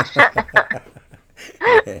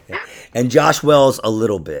 And Josh Wells a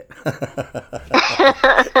little bit.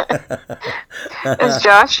 Is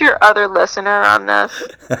Josh your other listener on this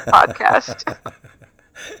podcast?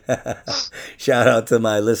 Shout out to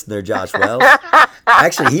my listener, Josh Wells.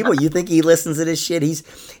 Actually, you think he listens to this shit? He's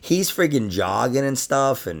freaking jogging and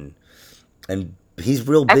stuff, and he's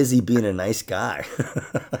real busy being a nice guy.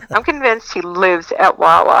 I'm convinced he lives at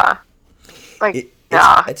Wawa. Like,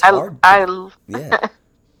 it's hard. Yeah.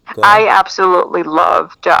 I absolutely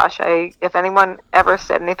love Josh. If anyone ever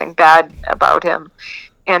said anything bad about him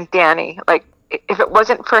and Danny, like, if it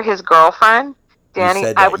wasn't for his girlfriend, Danny,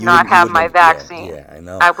 I would not have my vaccine. Yeah, I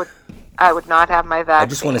know. I would not have my vaccine. I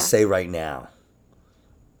just want to say right now,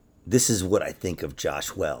 this is what I think of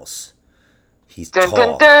Josh Wells. He's tall.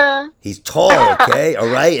 Dun, dun. He's tall, okay? All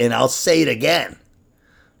right? And I'll say it again.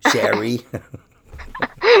 Shari.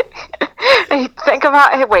 Think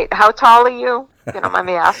about, hey, wait, how tall are you? You don't mind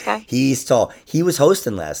me asking? He's tall. He was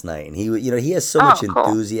hosting last night, and he has so much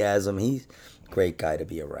enthusiasm. He's a great guy to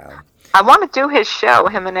be around. I want to do his show,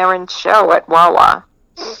 him and Aaron's show at Wawa.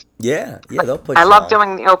 Yeah, they'll put I love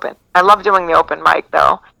doing the open. I love doing the open mic,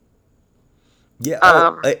 though. Yeah,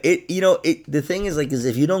 the thing is, like, is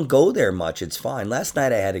if you don't go there much, it's fine. Last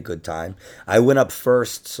night I had a good time. I went up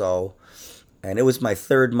first, and it was my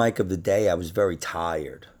third mic of the day. I was very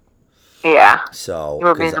tired. Yeah. So you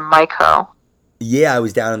were being a mic hoe. Yeah, I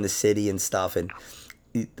was down in the city and stuff, and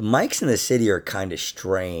the mics in the city are kind of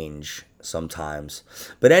strange sometimes.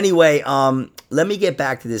 But anyway, let me get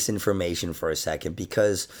back to this information for a second,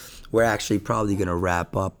 because we're actually probably going to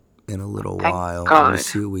wrap up in a little while. God. Let's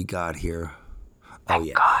see what we got here.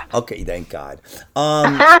 Thank God. Okay, thank God.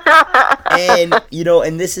 And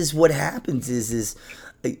and this is what happens is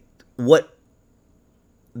what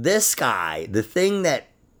this guy, the thing that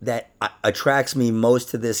attracts me most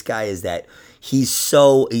to this guy is that he's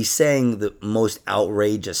saying the most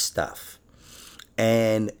outrageous stuff,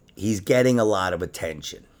 and he's getting a lot of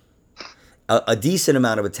attention, a decent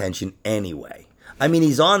amount of attention anyway. I mean,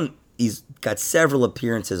 he's got several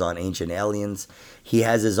appearances on Ancient Aliens. He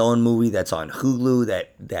has his own movie that's on Hulu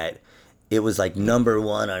that it was like number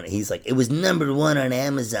one on. He's like, it was number one on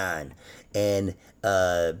Amazon, and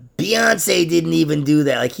Beyonce didn't even do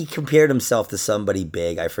that. Like, he compared himself to somebody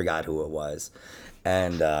big. I forgot who it was,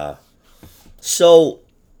 and so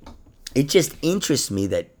it just interests me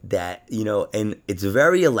that and it's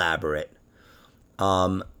very elaborate,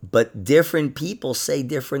 but different people say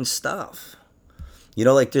different stuff.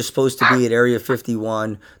 Like, there's supposed to be at Area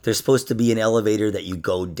 51, there's supposed to be an elevator that you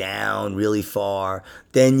go down really far,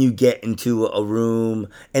 then you get into a room,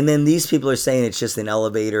 and then these people are saying it's just an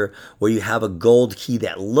elevator where you have a gold key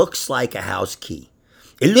that looks like a house key.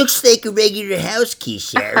 It looks like a regular house key,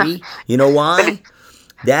 Shari. You know why?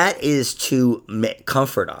 That is to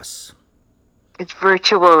comfort us. It's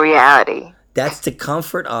virtual reality. That's to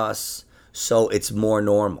comfort us so it's more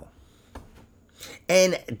normal.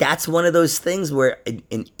 And that's one of those things where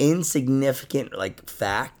an insignificant, like,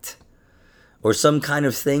 fact or some kind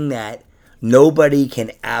of thing that nobody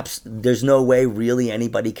can there's no way really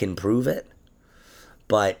anybody can prove it,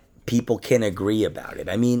 but people can agree about it.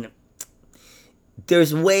 I mean,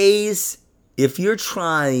 there's ways, if you're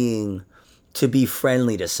trying to be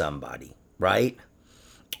friendly to somebody, right?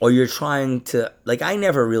 or you're trying to, like, I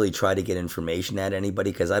never really try to get information at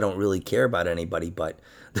anybody because I don't really care about anybody but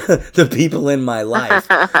the people in my life.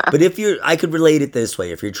 But I could relate it this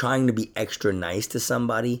way. If you're trying to be extra nice to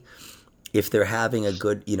somebody, if they're having a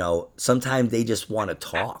good, sometimes they just want to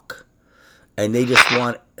talk and they just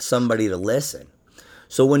want somebody to listen.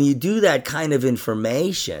 So when you do that kind of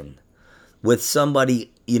information with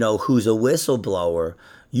somebody, who's a whistleblower,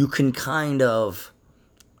 you can kind of,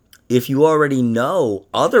 if you already know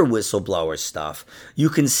other whistleblower stuff, you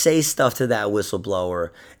can say stuff to that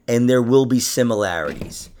whistleblower and there will be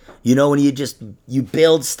similarities. When you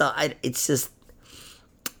build stuff, it's just,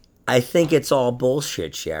 I think it's all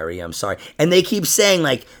bullshit, Shari. I'm sorry. And they keep saying,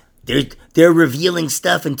 like, they're revealing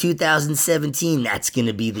stuff in 2017. That's going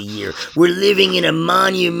to be the year. We're living in a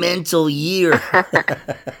monumental year.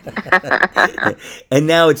 And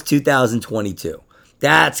now it's 2022.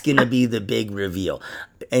 That's going to be the big reveal.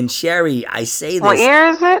 And Shari, I say this. What year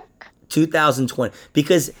is it? 2020.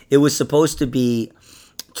 Because it was supposed to be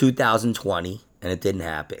 2020, and it didn't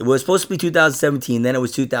happen. It was supposed to be 2017, then it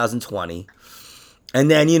was 2020. And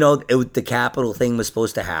then, the Capitol thing was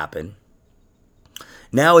supposed to happen.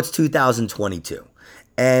 Now it's 2022.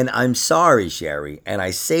 And I'm sorry, Shari, and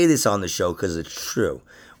I say this on the show because it's true.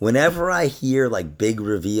 Whenever I hear, like, big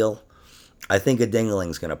reveal, I think a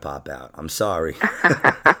ding-a-ling's going to pop out. I'm sorry.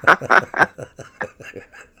 I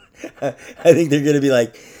think they're going to be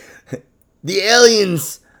like, the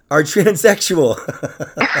aliens are transsexual.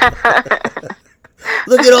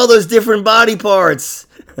 Look at all those different body parts.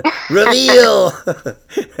 Reveal.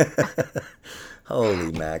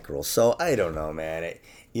 Holy mackerel. So I don't know, man.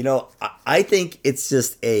 I think it's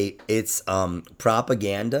just it's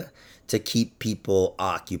propaganda to keep people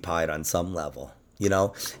occupied on some level.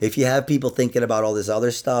 If you have people thinking about all this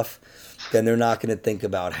other stuff, then they're not going to think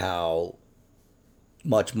about how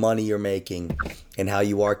much money you're making and how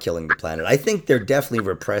you are killing the planet. I think they're definitely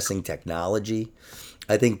repressing technology.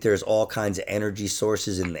 I think there's all kinds of energy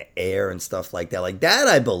sources in the air and stuff like that. Like that,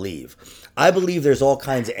 I believe. I believe there's all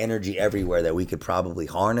kinds of energy everywhere that we could probably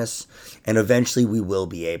harness, and eventually we will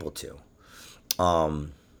be able to.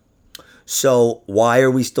 So why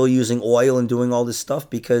are we still using oil and doing all this stuff?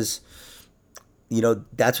 Because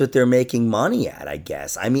that's what they're making money at, I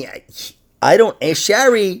guess. I mean, I don't,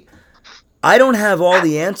 Shari, I don't have all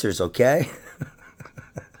the answers, okay?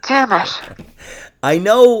 Damn it. I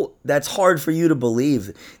know that's hard for you to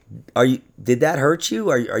believe. Did that hurt you?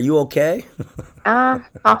 Are you okay?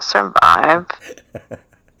 I'll survive.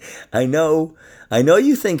 I know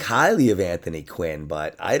you think highly of Anthony Quinn,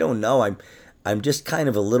 but I don't know. I'm just kind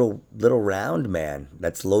of a little round man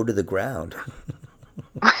that's low to the ground.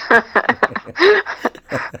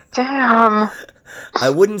 Damn. I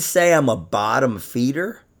wouldn't say I'm a bottom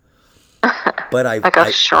feeder, but like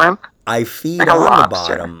a shrimp. I feed like on the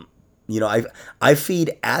bottom. I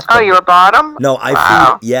feed at the... Oh, you're a bottom? No,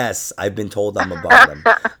 I feed... Yes, I've been told I'm a bottom.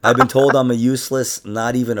 I've been told I'm a useless,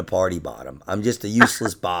 not even a party bottom. I'm just a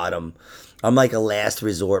useless bottom. I'm like a last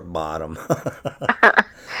resort bottom.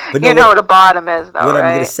 But you know what a bottom is, though, what right?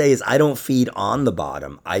 I'm going to say is I don't feed on the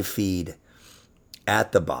bottom. I feed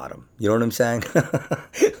at the bottom. You know what I'm saying?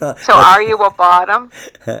 So are you a bottom?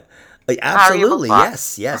 Absolutely,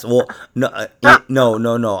 yes. Well, no. In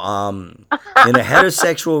a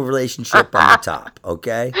heterosexual relationship, I'm the top.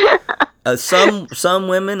 Okay. Some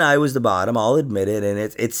women, I was the bottom. I'll admit it, and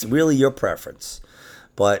it's really your preference.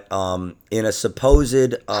 But in a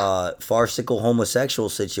supposed farcical homosexual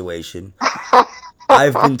situation,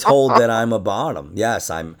 I've been told that I'm a bottom. Yes,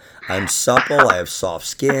 I'm supple. I have soft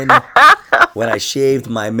skin. When I shaved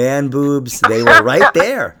my man boobs, they were right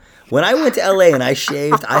there. When I went to LA and I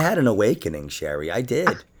shaved, I had an awakening, Shari. I did.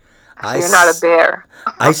 You're not a bear.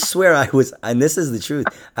 I swear I was, and this is the truth,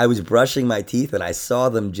 I was brushing my teeth and I saw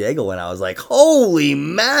them jiggle and I was like, holy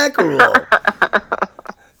mackerel.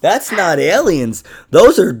 That's not aliens.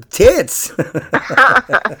 Those are tits.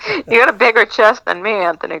 You got a bigger chest than me,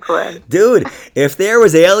 Anthony Quinn. Dude, if there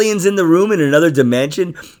was aliens in the room in another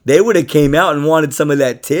dimension, they would have came out and wanted some of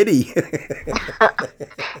that titty.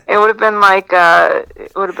 It would have been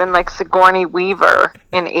like Sigourney Weaver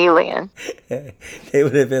in Alien. They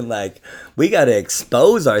would have been like, we got to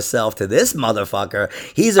expose ourselves to this motherfucker.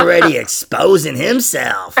 He's already exposing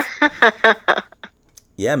himself.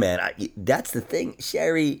 Yeah, man, that's the thing,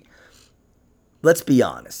 Shari. Let's be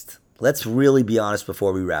honest. Let's really be honest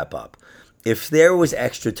before we wrap up. If there was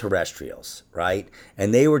extraterrestrials, right,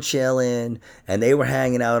 and they were chilling and they were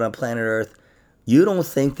hanging out on planet Earth, you don't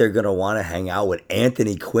think they're going to want to hang out with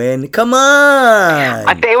Anthony Quinn? Come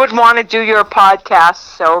on! They would want to do your podcast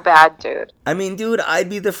so bad, dude. I mean, dude, I'd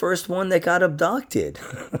be the first one that got abducted.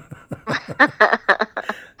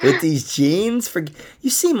 With these jeans. You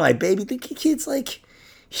see my baby, the kid's like,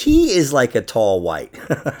 he is like a tall white.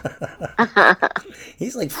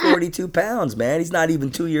 He's like 42 pounds, man. He's not even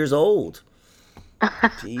 2 years old.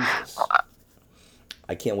 Jesus.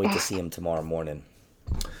 I can't wait to see him tomorrow morning.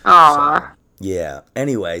 Aw. So, yeah.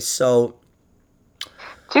 Anyway, so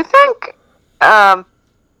Do you think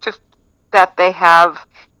that they have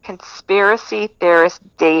conspiracy theorist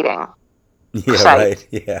dating? yeah, Sites? right.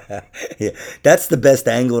 Yeah. Yeah. That's the best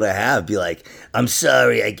angle to have. Be like, I'm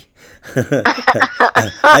sorry,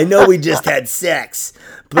 I know we just had sex,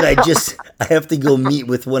 but I have to go meet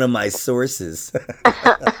with one of my sources.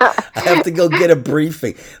 I have to go get a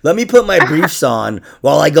briefing. Let me put my briefs on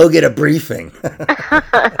while I go get a briefing.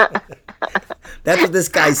 That's what this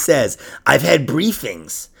guy says. I've had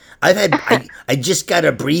briefings. I just got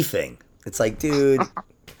a briefing. It's like, dude,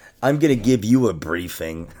 I'm going to give you a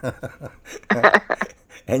briefing.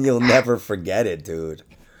 And you'll never forget it, dude.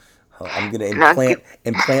 I'm going to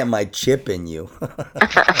implant my chip in you.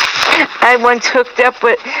 I once hooked up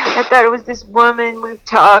with, I thought it was this woman we were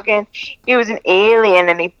talking. He was an alien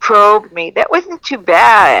and he probed me. That wasn't too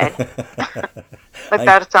bad. Like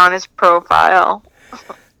that's on his profile.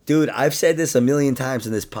 Dude, I've said this a million times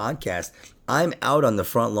in this podcast. I'm out on the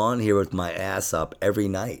front lawn here with my ass up every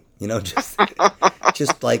night. You know, just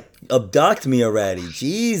like abduct me already.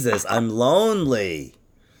 Jesus, I'm lonely.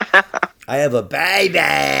 I have a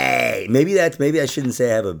baby. Maybe I shouldn't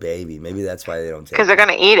say I have a baby. Maybe that's why they don't take it. Because they're going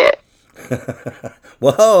to eat it.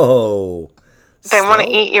 Whoa. They want to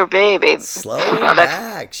eat your baby. Slow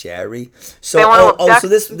back, Shari. So, so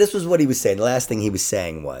this was what he was saying. The last thing he was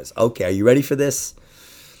saying was, okay, are you ready for this?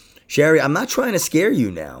 Shari, I'm not trying to scare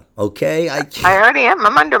you now, okay? I already am.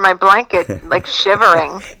 I'm under my blanket, like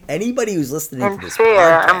shivering. Anybody who's listening to this fear.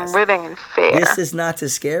 podcast, I'm living in fear. This is not to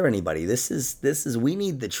scare anybody. This is we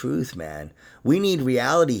need the truth, man. We need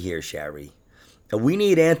reality here, Shari. We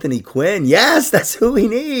need Anthony Quinn. Yes, that's who we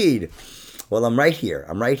need. Well, I'm right here.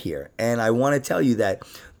 And I want to tell you that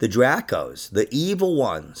the Dracos, the evil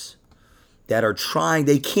ones that are trying,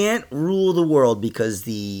 they can't rule the world because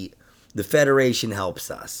the Federation helps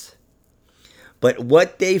us. But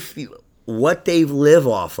what they live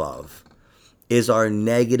off of is our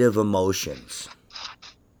negative emotions.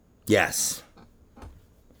 Yes.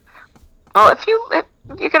 Well, if you got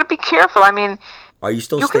to be careful. I mean, are you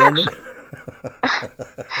still standing?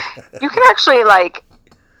 You can actually like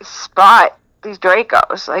spot these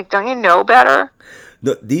Dracos. Like, don't you know better?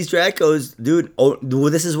 These Dracos, dude. Oh, well,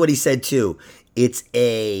 this is what he said too. It's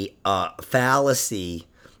a fallacy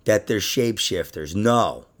that they're shapeshifters.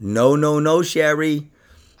 No, Shari.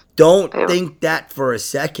 Don't think that for a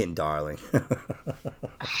second, darling.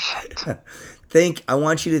 I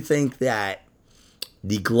want you to think that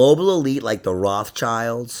the global elite, like the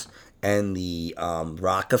Rothschilds and the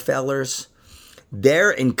Rockefellers, they're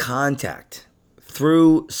in contact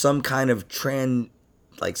through some kind of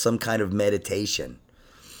some kind of meditation.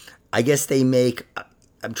 I guess they make,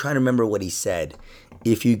 I'm trying to remember what he said.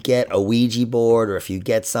 If you get a Ouija board or if you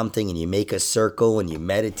get something and you make a circle and you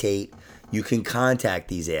meditate, you can contact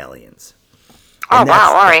these aliens. Oh,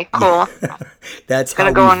 wow. All right, cool. That's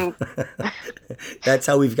how that's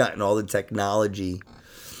how we've gotten all the technology.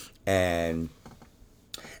 And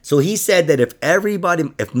so he said that if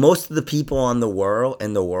most of the people in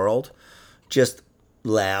the world just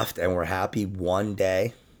laughed and were happy one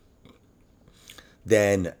day,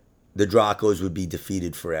 then the Dracos would be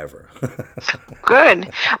defeated forever. Good.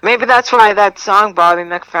 Maybe that's why that song Bobby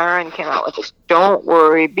McFerrin came out with is "Don't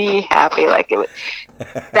Worry, Be Happy." Like it was.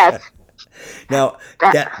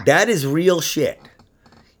 That is real shit.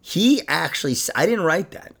 He actually, I didn't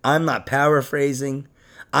write that. I'm not paraphrasing.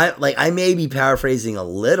 I may be paraphrasing a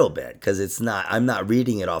little bit because I'm not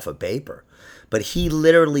reading it off of paper. But he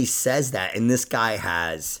literally says that, and this guy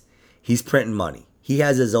he's printing money. He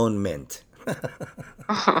has his own mint.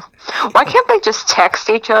 Why can't they just text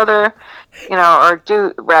each other, or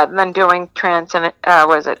rather than doing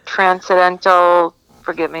transcendental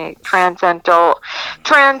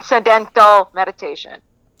meditation,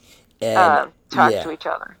 and talk to each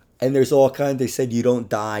other. And there's all kinds. They said you don't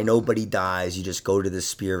die, nobody dies. You just go to the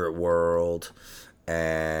spirit world,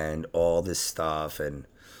 and all this stuff. And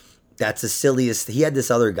that's the silliest. He had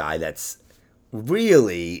this other guy that's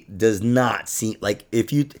really does not seem like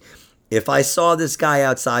if I saw this guy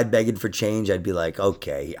outside begging for change, I'd be like,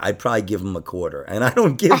 okay, I'd probably give him a quarter. And I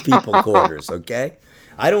don't give people quarters, okay?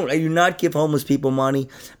 I do not give homeless people money.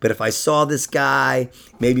 But if I saw this guy,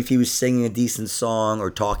 maybe if he was singing a decent song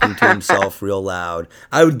or talking to himself real loud,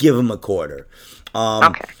 I would give him a quarter.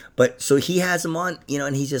 Okay. But so he has him on,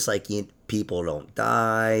 and he's just like, people don't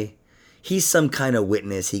die. he's some kind of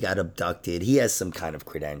witness. He got abducted. He has some kind of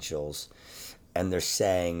credentials, and they're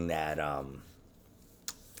saying that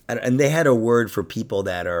and they had a word for people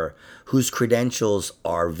that are whose credentials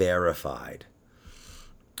are verified.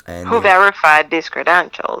 And who verified these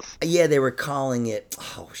credentials? Yeah, they were calling it.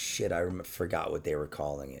 Oh shit! Forgot what they were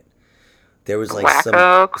calling it. There was like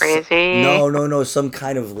Wacko, crazy. No, some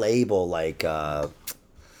kind of label like. I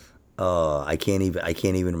can't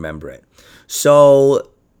even remember it. So,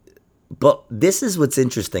 but this is what's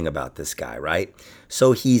interesting about this guy, right?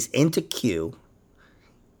 So he's into Q.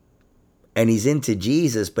 And he's into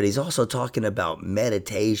Jesus, but he's also talking about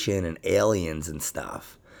meditation and aliens and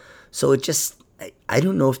stuff. So it just, I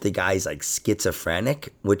don't know if the guy's like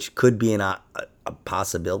schizophrenic, which could be a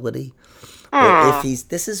possibility. Or if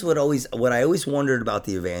this is what I always wondered about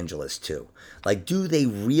the evangelists too. Like, do they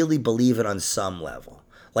really believe it on some level?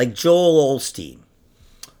 Like Joel Osteen.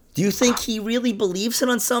 Do you think he really believes it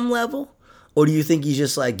on some level? Or do you think he's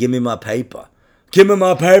just like, give me my paper? Give me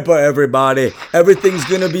my paper, everybody. Everything's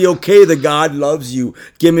going to be okay. The God loves you.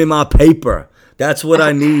 Give me my paper. That's what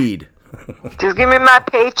I need. Just give me my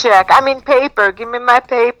paycheck. I mean paper. Give me my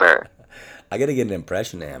paper. I got to get an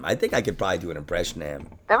impression of him. I think I could probably do an impression of him.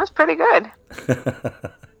 That was pretty good.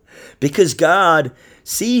 Because God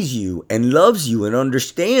sees you and loves you and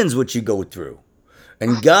understands what you go through.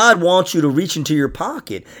 And God wants you to reach into your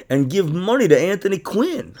pocket and give money to Anthony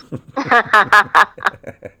Quinn.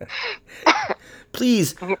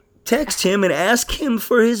 Please text him and ask him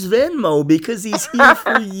for his Venmo because he's here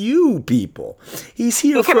for you, people. He's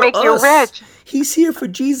here for us. He can make you rich. He's here for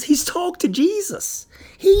Jesus. He's talked to Jesus.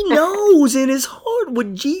 He knows in his heart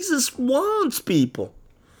what Jesus wants, people.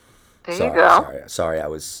 There you go. Sorry, I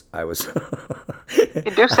was.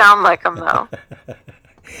 You do sound like him, though.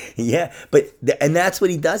 Yeah, and that's what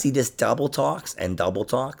he does. He just double talks, and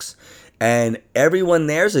everyone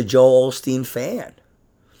there's a Joel Osteen fan.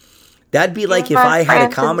 That'd be like if I had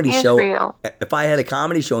a comedy show. If I had a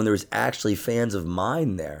comedy show and there was actually fans of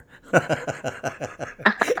mine there,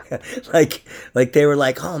 like they were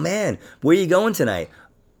like, "Oh man, where are you going tonight?"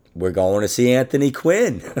 We're going to see Anthony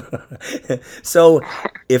Quinn. So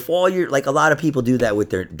if all your, like a lot of people do that with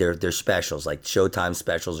their specials, like Showtime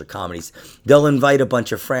specials or comedies, they'll invite a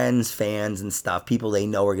bunch of friends, fans and stuff, people they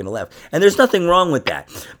know are going to laugh. And there's nothing wrong with that.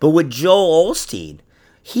 But with Joel Osteen,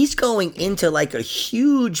 he's going into like a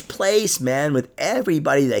huge place, man, with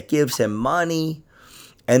everybody that gives him money.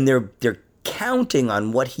 And they're counting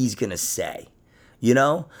on what he's going to say, you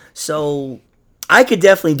know? So I could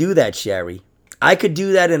definitely do that, Shari. I could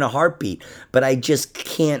do that in a heartbeat, but I just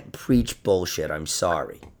can't preach bullshit. I'm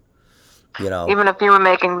sorry. You know, even if you were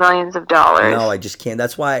making millions of dollars. No, I just can't.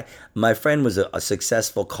 That's why my friend was a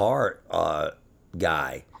successful car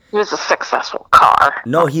guy. He was a successful car.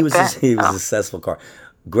 No, he was a successful car.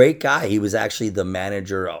 Great guy. He was actually the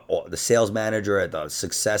manager, the sales manager at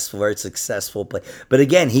the very successful place. But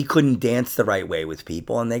again, he couldn't dance the right way with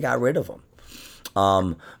people, and they got rid of him.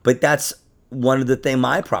 But that's one of the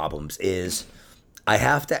my problems is. I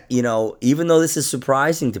have to, even though this is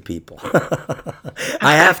surprising to people,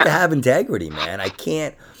 I have to have integrity, man. I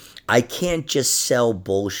can't just sell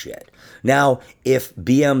bullshit. Now, if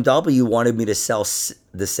BMW wanted me to sell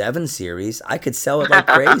the 7 Series, I could sell it like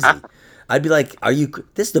crazy. I'd be like,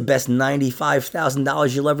 this is the best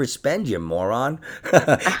 $95,000 you'll ever spend, you moron.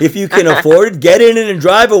 If you can afford it, get in it and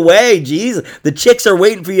drive away. Jeez, the chicks are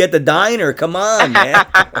waiting for you at the diner. Come on, man.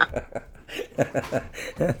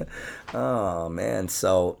 Oh man,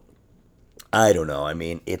 so I don't know. I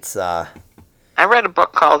mean, it's I read a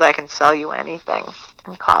book called "I Can Sell You Anything"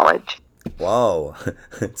 in college. Whoa,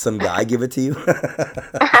 some guy give it to you?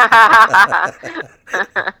 I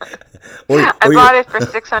bought it for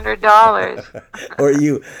 $600.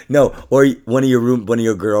 Or one of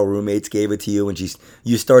your girl roommates gave it to you, and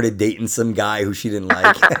you started dating some guy who she didn't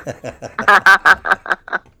like.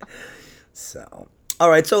 So. All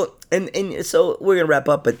right, so and so we're gonna wrap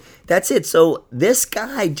up, but that's it. So this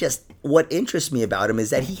guy, what interests me about him is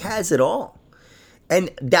that he has it all, and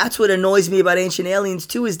that's what annoys me about Ancient Aliens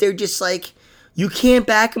too. Is they're just like you can't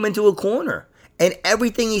back him into a corner, and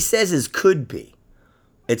everything he says is could be.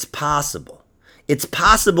 It's possible. It's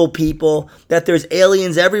possible, people, that there's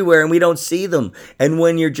aliens everywhere and we don't see them. And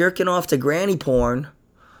when you're jerking off to granny porn.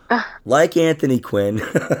 Like Anthony Quinn,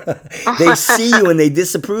 they see you and they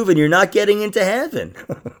disapprove and you're not getting into heaven.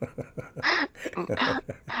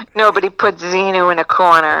 Nobody puts Xenu in a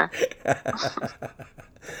corner.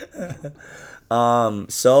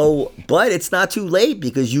 But it's not too late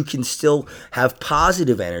because you can still have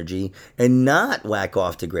positive energy and not whack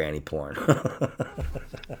off to granny porn.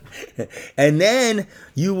 And then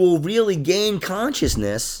you will really gain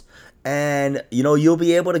consciousness and you'll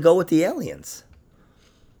be able to go with the aliens.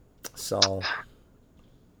 So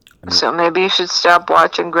maybe you should stop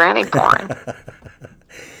watching granny porn.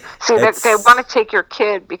 See, they want to take your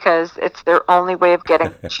kid because it's their only way of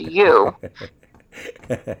getting to you.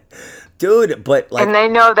 Dude, but like, and they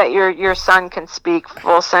know that your son can speak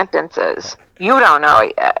full sentences. You don't know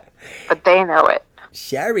it yet, but they know it.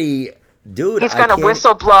 Shari, dude, he's gonna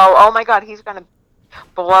whistle blow. Oh my God, he's gonna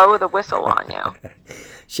blow the whistle on you.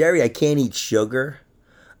 Shari, I can't eat sugar.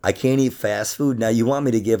 I can't eat fast food. Now you want me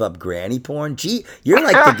to give up granny porn? Gee, you're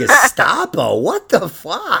like the Gestapo. What the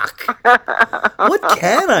fuck? What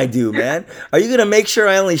can I do, man? Are you going to make sure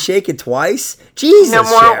I only shake it twice? Jesus,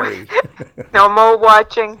 Shari. No more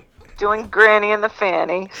watching, doing granny in the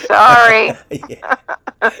fanny. Sorry.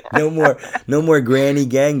 No more granny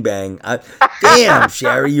gangbang. Damn,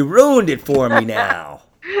 Shari, you ruined it for me now.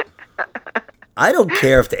 I don't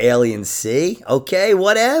care if the aliens see. Okay,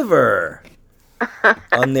 whatever.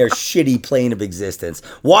 On their shitty plane of existence.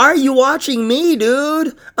 Why are you watching me,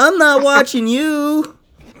 dude? I'm not watching you.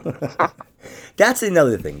 That's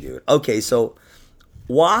another thing, dude. Okay, so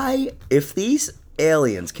why, if these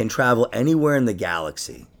aliens can travel anywhere in the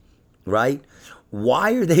galaxy, right?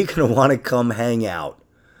 Why are they going to want to come hang out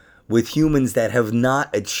with humans that have not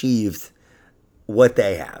achieved what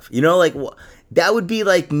they have? Like, that would be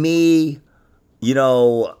like me,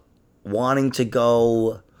 wanting to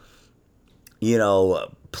go,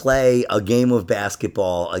 play a game of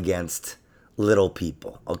basketball against little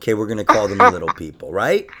people. Okay, we're going to call them little people,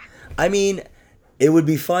 right? I mean, it would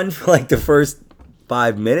be fun for like the first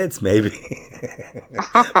 5 minutes, maybe.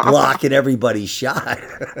 Blocking everybody's shot.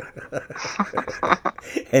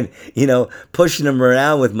 And, pushing them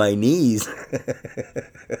around with my knees.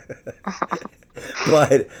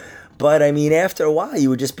 But I mean, after a while,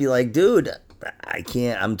 you would just be like, dude, I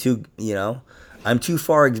can't, I'm too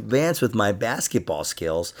far advanced with my basketball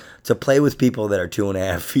skills to play with people that are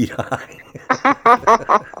 2.5 feet high.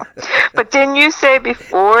 But didn't you say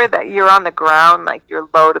before that you're on the ground, like you're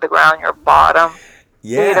low to the ground, you're bottom?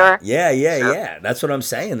 Yeah, yeah. That's what I'm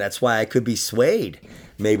saying. That's why I could be swayed,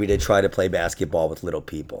 maybe, to try to play basketball with little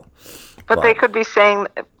people. But they could be saying,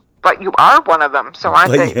 but you are one of them, so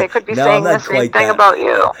aren't they? They could be saying the same thing about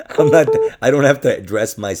you. I don't have to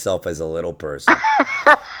address myself as a little person.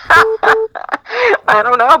 I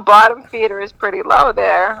don't know. Bottom feeder is pretty low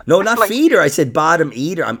there. No, not feeder. I said bottom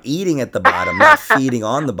eater. I'm eating at the bottom, not feeding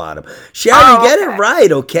on the bottom. Shari, get it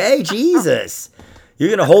right, okay? Jesus. You're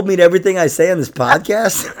going to hold me to everything I say on this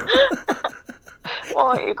podcast?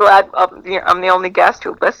 Well, you're glad I'm the only guest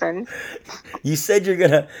who listens. You said you're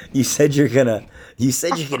gonna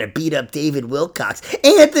beat up David Wilcox.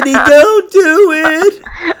 Anthony, don't do it.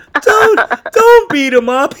 Don't beat him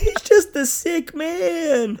up. He's just a sick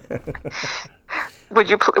man. Would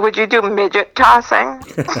you do midget tossing?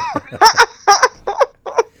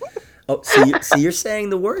 Oh, see, you're saying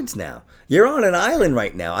the words now. You're on an island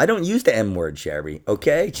right now. I don't use the M word, Shari.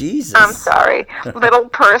 Okay, Jesus. I'm sorry, little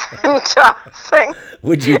person tossing.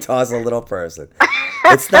 Would you toss a little person?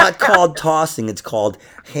 It's not called tossing. It's called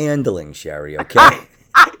handling, Shari. Okay.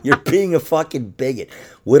 You're being a fucking bigot.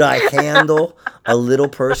 Would I handle a little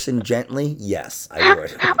person gently? Yes, I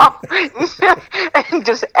would. And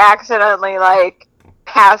just accidentally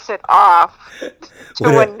pass it off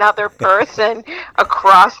to another person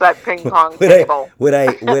across that ping pong table. Would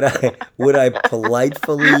I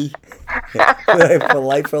politely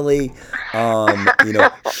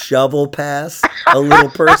shovel pass a little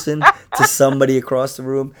person to somebody across the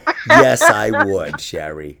room? Yes, I would,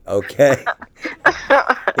 Shari. Okay?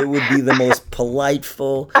 It would be the most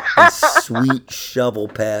politeful and sweet shovel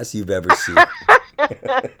pass you've ever seen.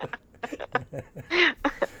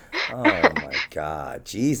 Oh my God,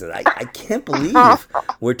 Jesus! I can't believe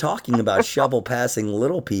we're talking about shovel passing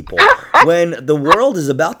little people when the world is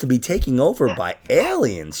about to be taken over by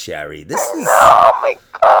aliens, Shari. This is. Oh my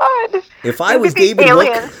God! If I was David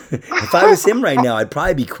if I was him right now, I'd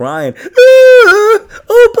probably be crying. Obama,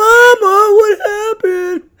 what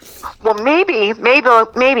happened? Well, maybe.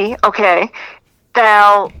 Okay,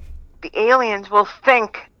 now the aliens will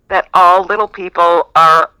think that all little people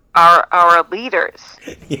are our leaders.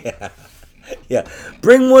 Yeah.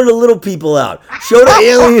 Bring one of the little people out. Show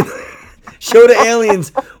the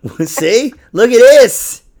aliens. See? Look at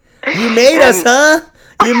this. You made us, huh?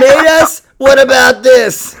 You made us? What about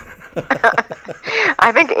this?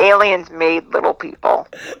 I think aliens made little people.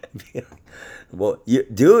 Well,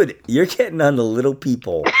 dude, you're getting on the little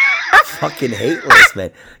people fucking hate list,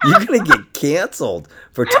 man. You're going to get canceled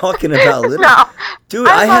for talking about little. No, dude,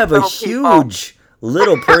 I have a huge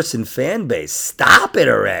little person fan base. Stop it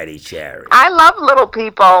already, Shari. I love little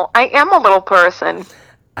people. I am a little person.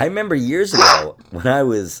 I remember years ago when I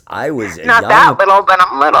was a Not young. that little, but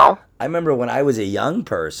I'm little. I remember when I was a young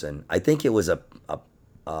person. I think it was like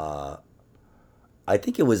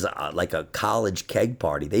a college keg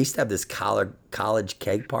party. They used to have this college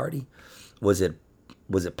keg party. Was it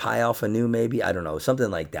Pi Alpha Nu maybe? I don't know, something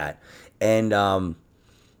like that. And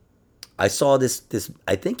I saw this.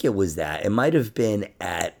 I think it was that. It might have been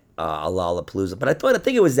at a Lollapalooza, but I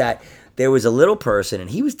think it was that. There was a little person, and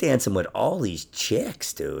he was dancing with all these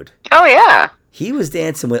chicks, dude. Oh, yeah. He was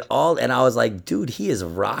dancing with all, and I was like, dude, he is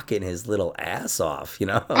rocking his little ass off, you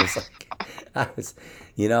know? I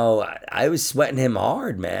was sweating him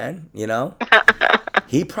hard, man, you know?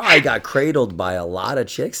 He probably got cradled by a lot of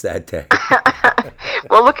chicks that day.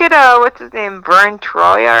 Well, look at, what's his name, Vern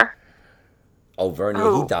Troyer. Oh, Vern,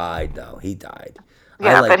 he died, though. He died.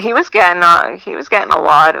 Yeah, but he was getting a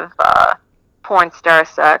lot of porn star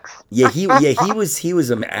sex. He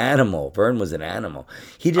was an animal. Vern was an animal.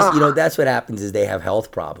 He just, that's what happens is they have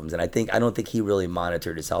health problems, and I don't think he really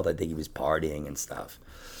monitored his health. I think he was partying and stuff.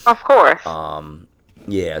 Of course.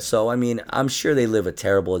 Yeah. So I mean, I'm sure they live a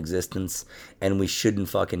terrible existence, and we shouldn't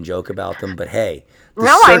fucking joke about them. But hey,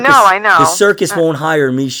 I know. The circus won't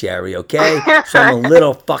hire me, Shari. Okay, so I'm a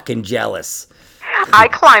little fucking jealous. I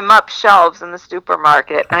climb up shelves in the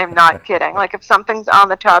supermarket. I'm not kidding. Like if something's on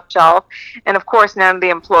the top shelf, and of course none of the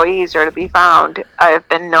employees are to be found, I've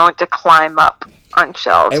been known to climb up on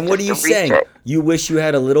shelves. And what are you saying? You wish you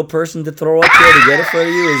had a little person to throw up there to get it for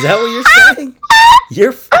you? Is that what you're saying?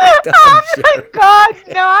 You're fucked up. Oh my God,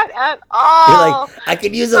 not at all. You're like, I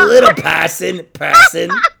could use a little person.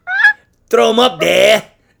 Throw them up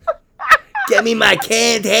there. Get me my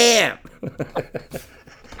canned ham.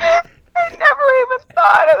 I never even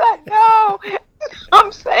thought of that. No,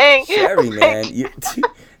 I'm saying, Shari, man,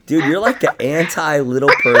 dude, you're like the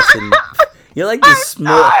anti-little person. You're like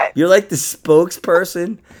the You're like the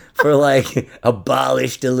spokesperson for like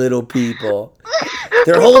abolish the little people.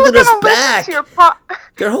 They're holding us back.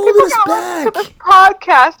 They're holding us back. Listen to this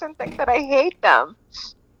podcast and think that I hate them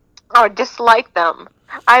or dislike them.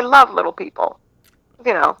 I love little people.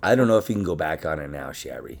 You know. I don't know if you can go back on it now,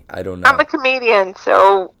 Shari. I don't know. I'm a comedian,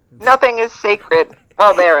 so nothing is sacred.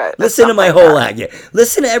 Well, there. Listen to my whole act. Yeah.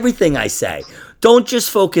 Listen to everything I say. Don't just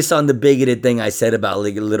focus on the bigoted thing I said about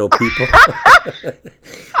little people.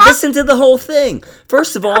 Listen to the whole thing.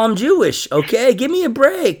 First of all, I'm Jewish, okay? Give me a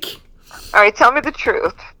break. All right, tell me the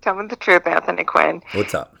truth. Tell me the truth, Anthony Quinn.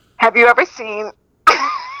 What's up? Have you ever seen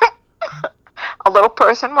a little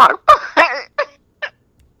person walk by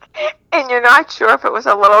and you're not sure if it was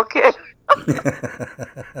a little kid?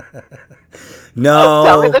 No.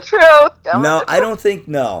 Tell me the truth. No, I don't think,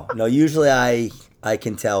 no. Usually I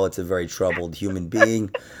can tell it's a very troubled human being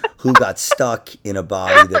who got stuck in a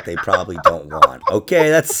body that they probably don't want. Okay,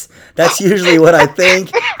 that's usually what I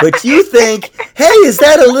think. But you think, hey, is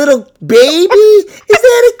that a little baby? Is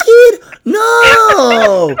that a kid?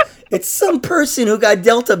 No, it's some person who got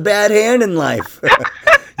dealt a bad hand in life.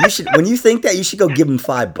 When you think that, you should go give him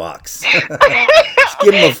 $5. Just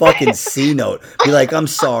give him a fucking C note. Be like, I'm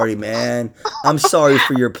sorry, man. I'm sorry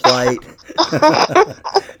for your plight.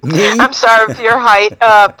 I'm sorry for your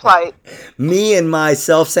plight. Me and my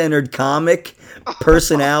self-centered comic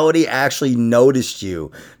personality actually noticed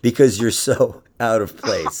you because you're so out of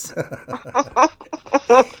place.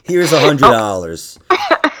 Here's $100.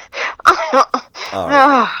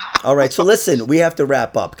 All right. So listen, we have to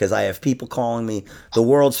wrap up because I have people calling me. The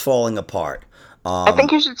world's falling apart. I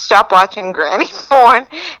think you should stop watching granny porn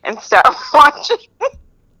and start watching.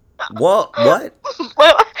 What?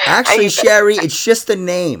 Actually, Shari, it's just a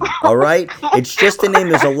name, all right? It's just a name.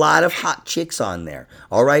 There's a lot of hot chicks on there,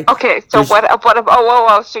 all right? Okay, so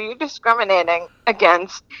whoa. So you're discriminating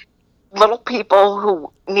against little people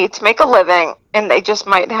who need to make a living, and they just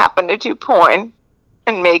might happen to do porn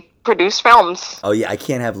and produce films. Oh, yeah, I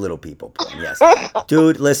can't have little people porn, yes.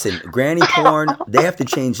 Dude, listen, granny porn, they have to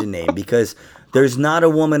change the name because there's not a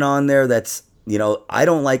woman on there that's, I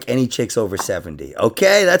don't like any chicks over 70.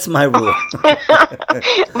 Okay, that's my rule.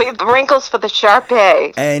 Leave the wrinkles for the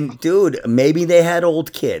Sharpay. And dude, maybe they had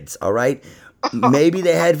old kids. All right, maybe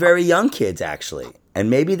they had very young kids actually, and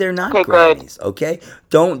maybe they're not grannies. Good. Okay,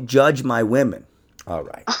 don't judge my women. All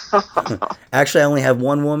right. Actually, I only have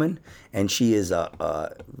one woman, and she is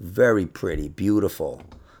a very pretty, beautiful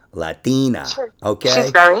Latina, okay?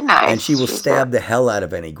 She's very nice. And she will stab the hell out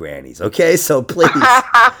of any grannies, okay? So please,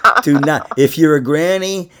 do not. If you're a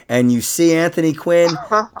granny and you see Anthony Quinn,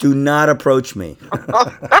 do not approach me.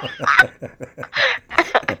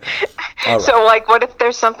 All right. So, like, what if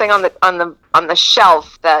there's something on the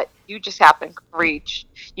shelf that you just happen to reach?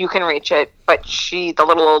 You can reach it, but the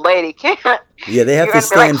little old lady, can't. Yeah, they have You're to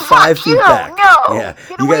gonna be like, stand 5 feet you, back. no, Yeah,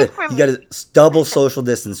 get you away gotta from you me. gotta double social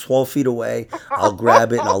distance, 12 feet away. I'll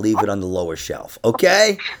grab it and I'll leave it on the lower shelf.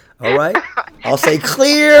 Okay, all right. I'll say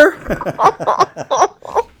clear. All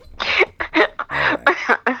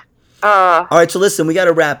right. All right. So listen, we got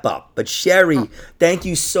to wrap up. But Sherry, thank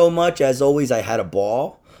you so much. As always, I had a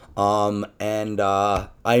ball. And I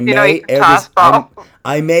You know, you may can air toss this. ball.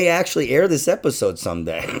 I may actually air this episode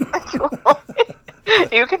someday.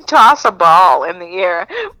 You can toss a ball in the air,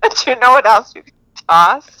 but you know what else you can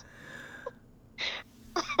toss?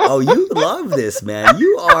 Oh, you love this, man.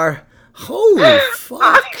 You are. Holy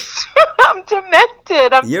fuck. I'm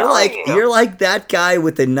demented. I'm telling you. You're like that guy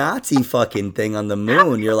with the Nazi fucking thing on the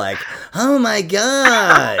moon. You're like, oh my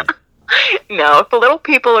god. No, if the little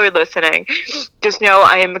people are listening, just know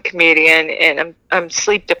I am a comedian and I'm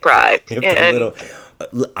sleep deprived. If the And little,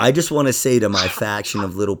 I just want to say to my faction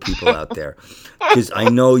of little people out there, because I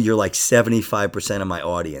know you're like 75% of my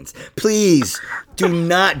audience. Please do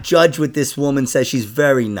not judge what this woman says. She's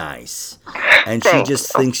very nice, and she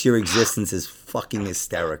just thinks your existence is fucking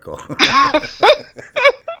hysterical.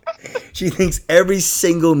 She thinks every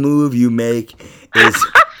single move you make is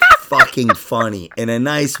fucking funny in a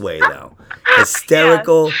nice way, though.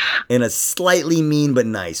 Hysterical in a slightly mean but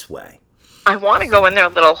nice way. I want to go in their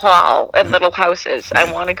little hall and little houses.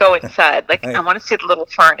 I want to go inside. Like, I want to see the little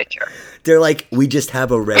furniture. They're like, we just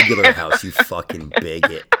have a regular house, you fucking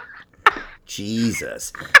bigot.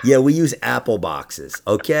 Jesus. Yeah, we use Apple boxes,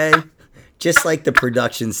 okay? Just like the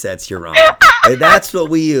production sets you're on. And that's what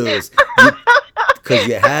we use. Because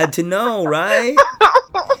you had to know, right?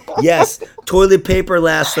 Yes, toilet paper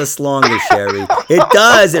lasts us longer, Sherry. It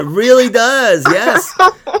does. It really does. Yes.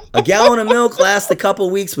 A gallon of milk lasts a couple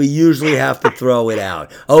weeks. We usually have to throw it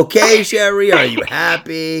out. Okay, Sherry, are you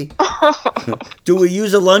happy? Do we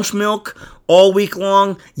use a lunch milk all week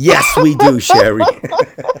long? Yes, we do, Sherry.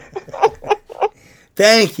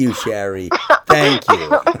 Thank you, Sherry. Thank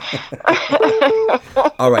you.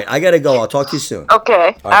 All right, I got to go. I'll talk to you soon.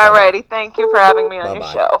 Okay. All righty. Thank you for having me on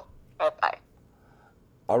your show. Bye-bye.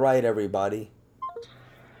 All right, everybody.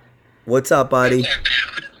 What's up, buddy?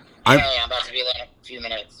 I'm about to be there in a few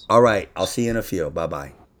minutes. All right, I'll see you in a few.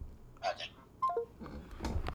 Bye-bye.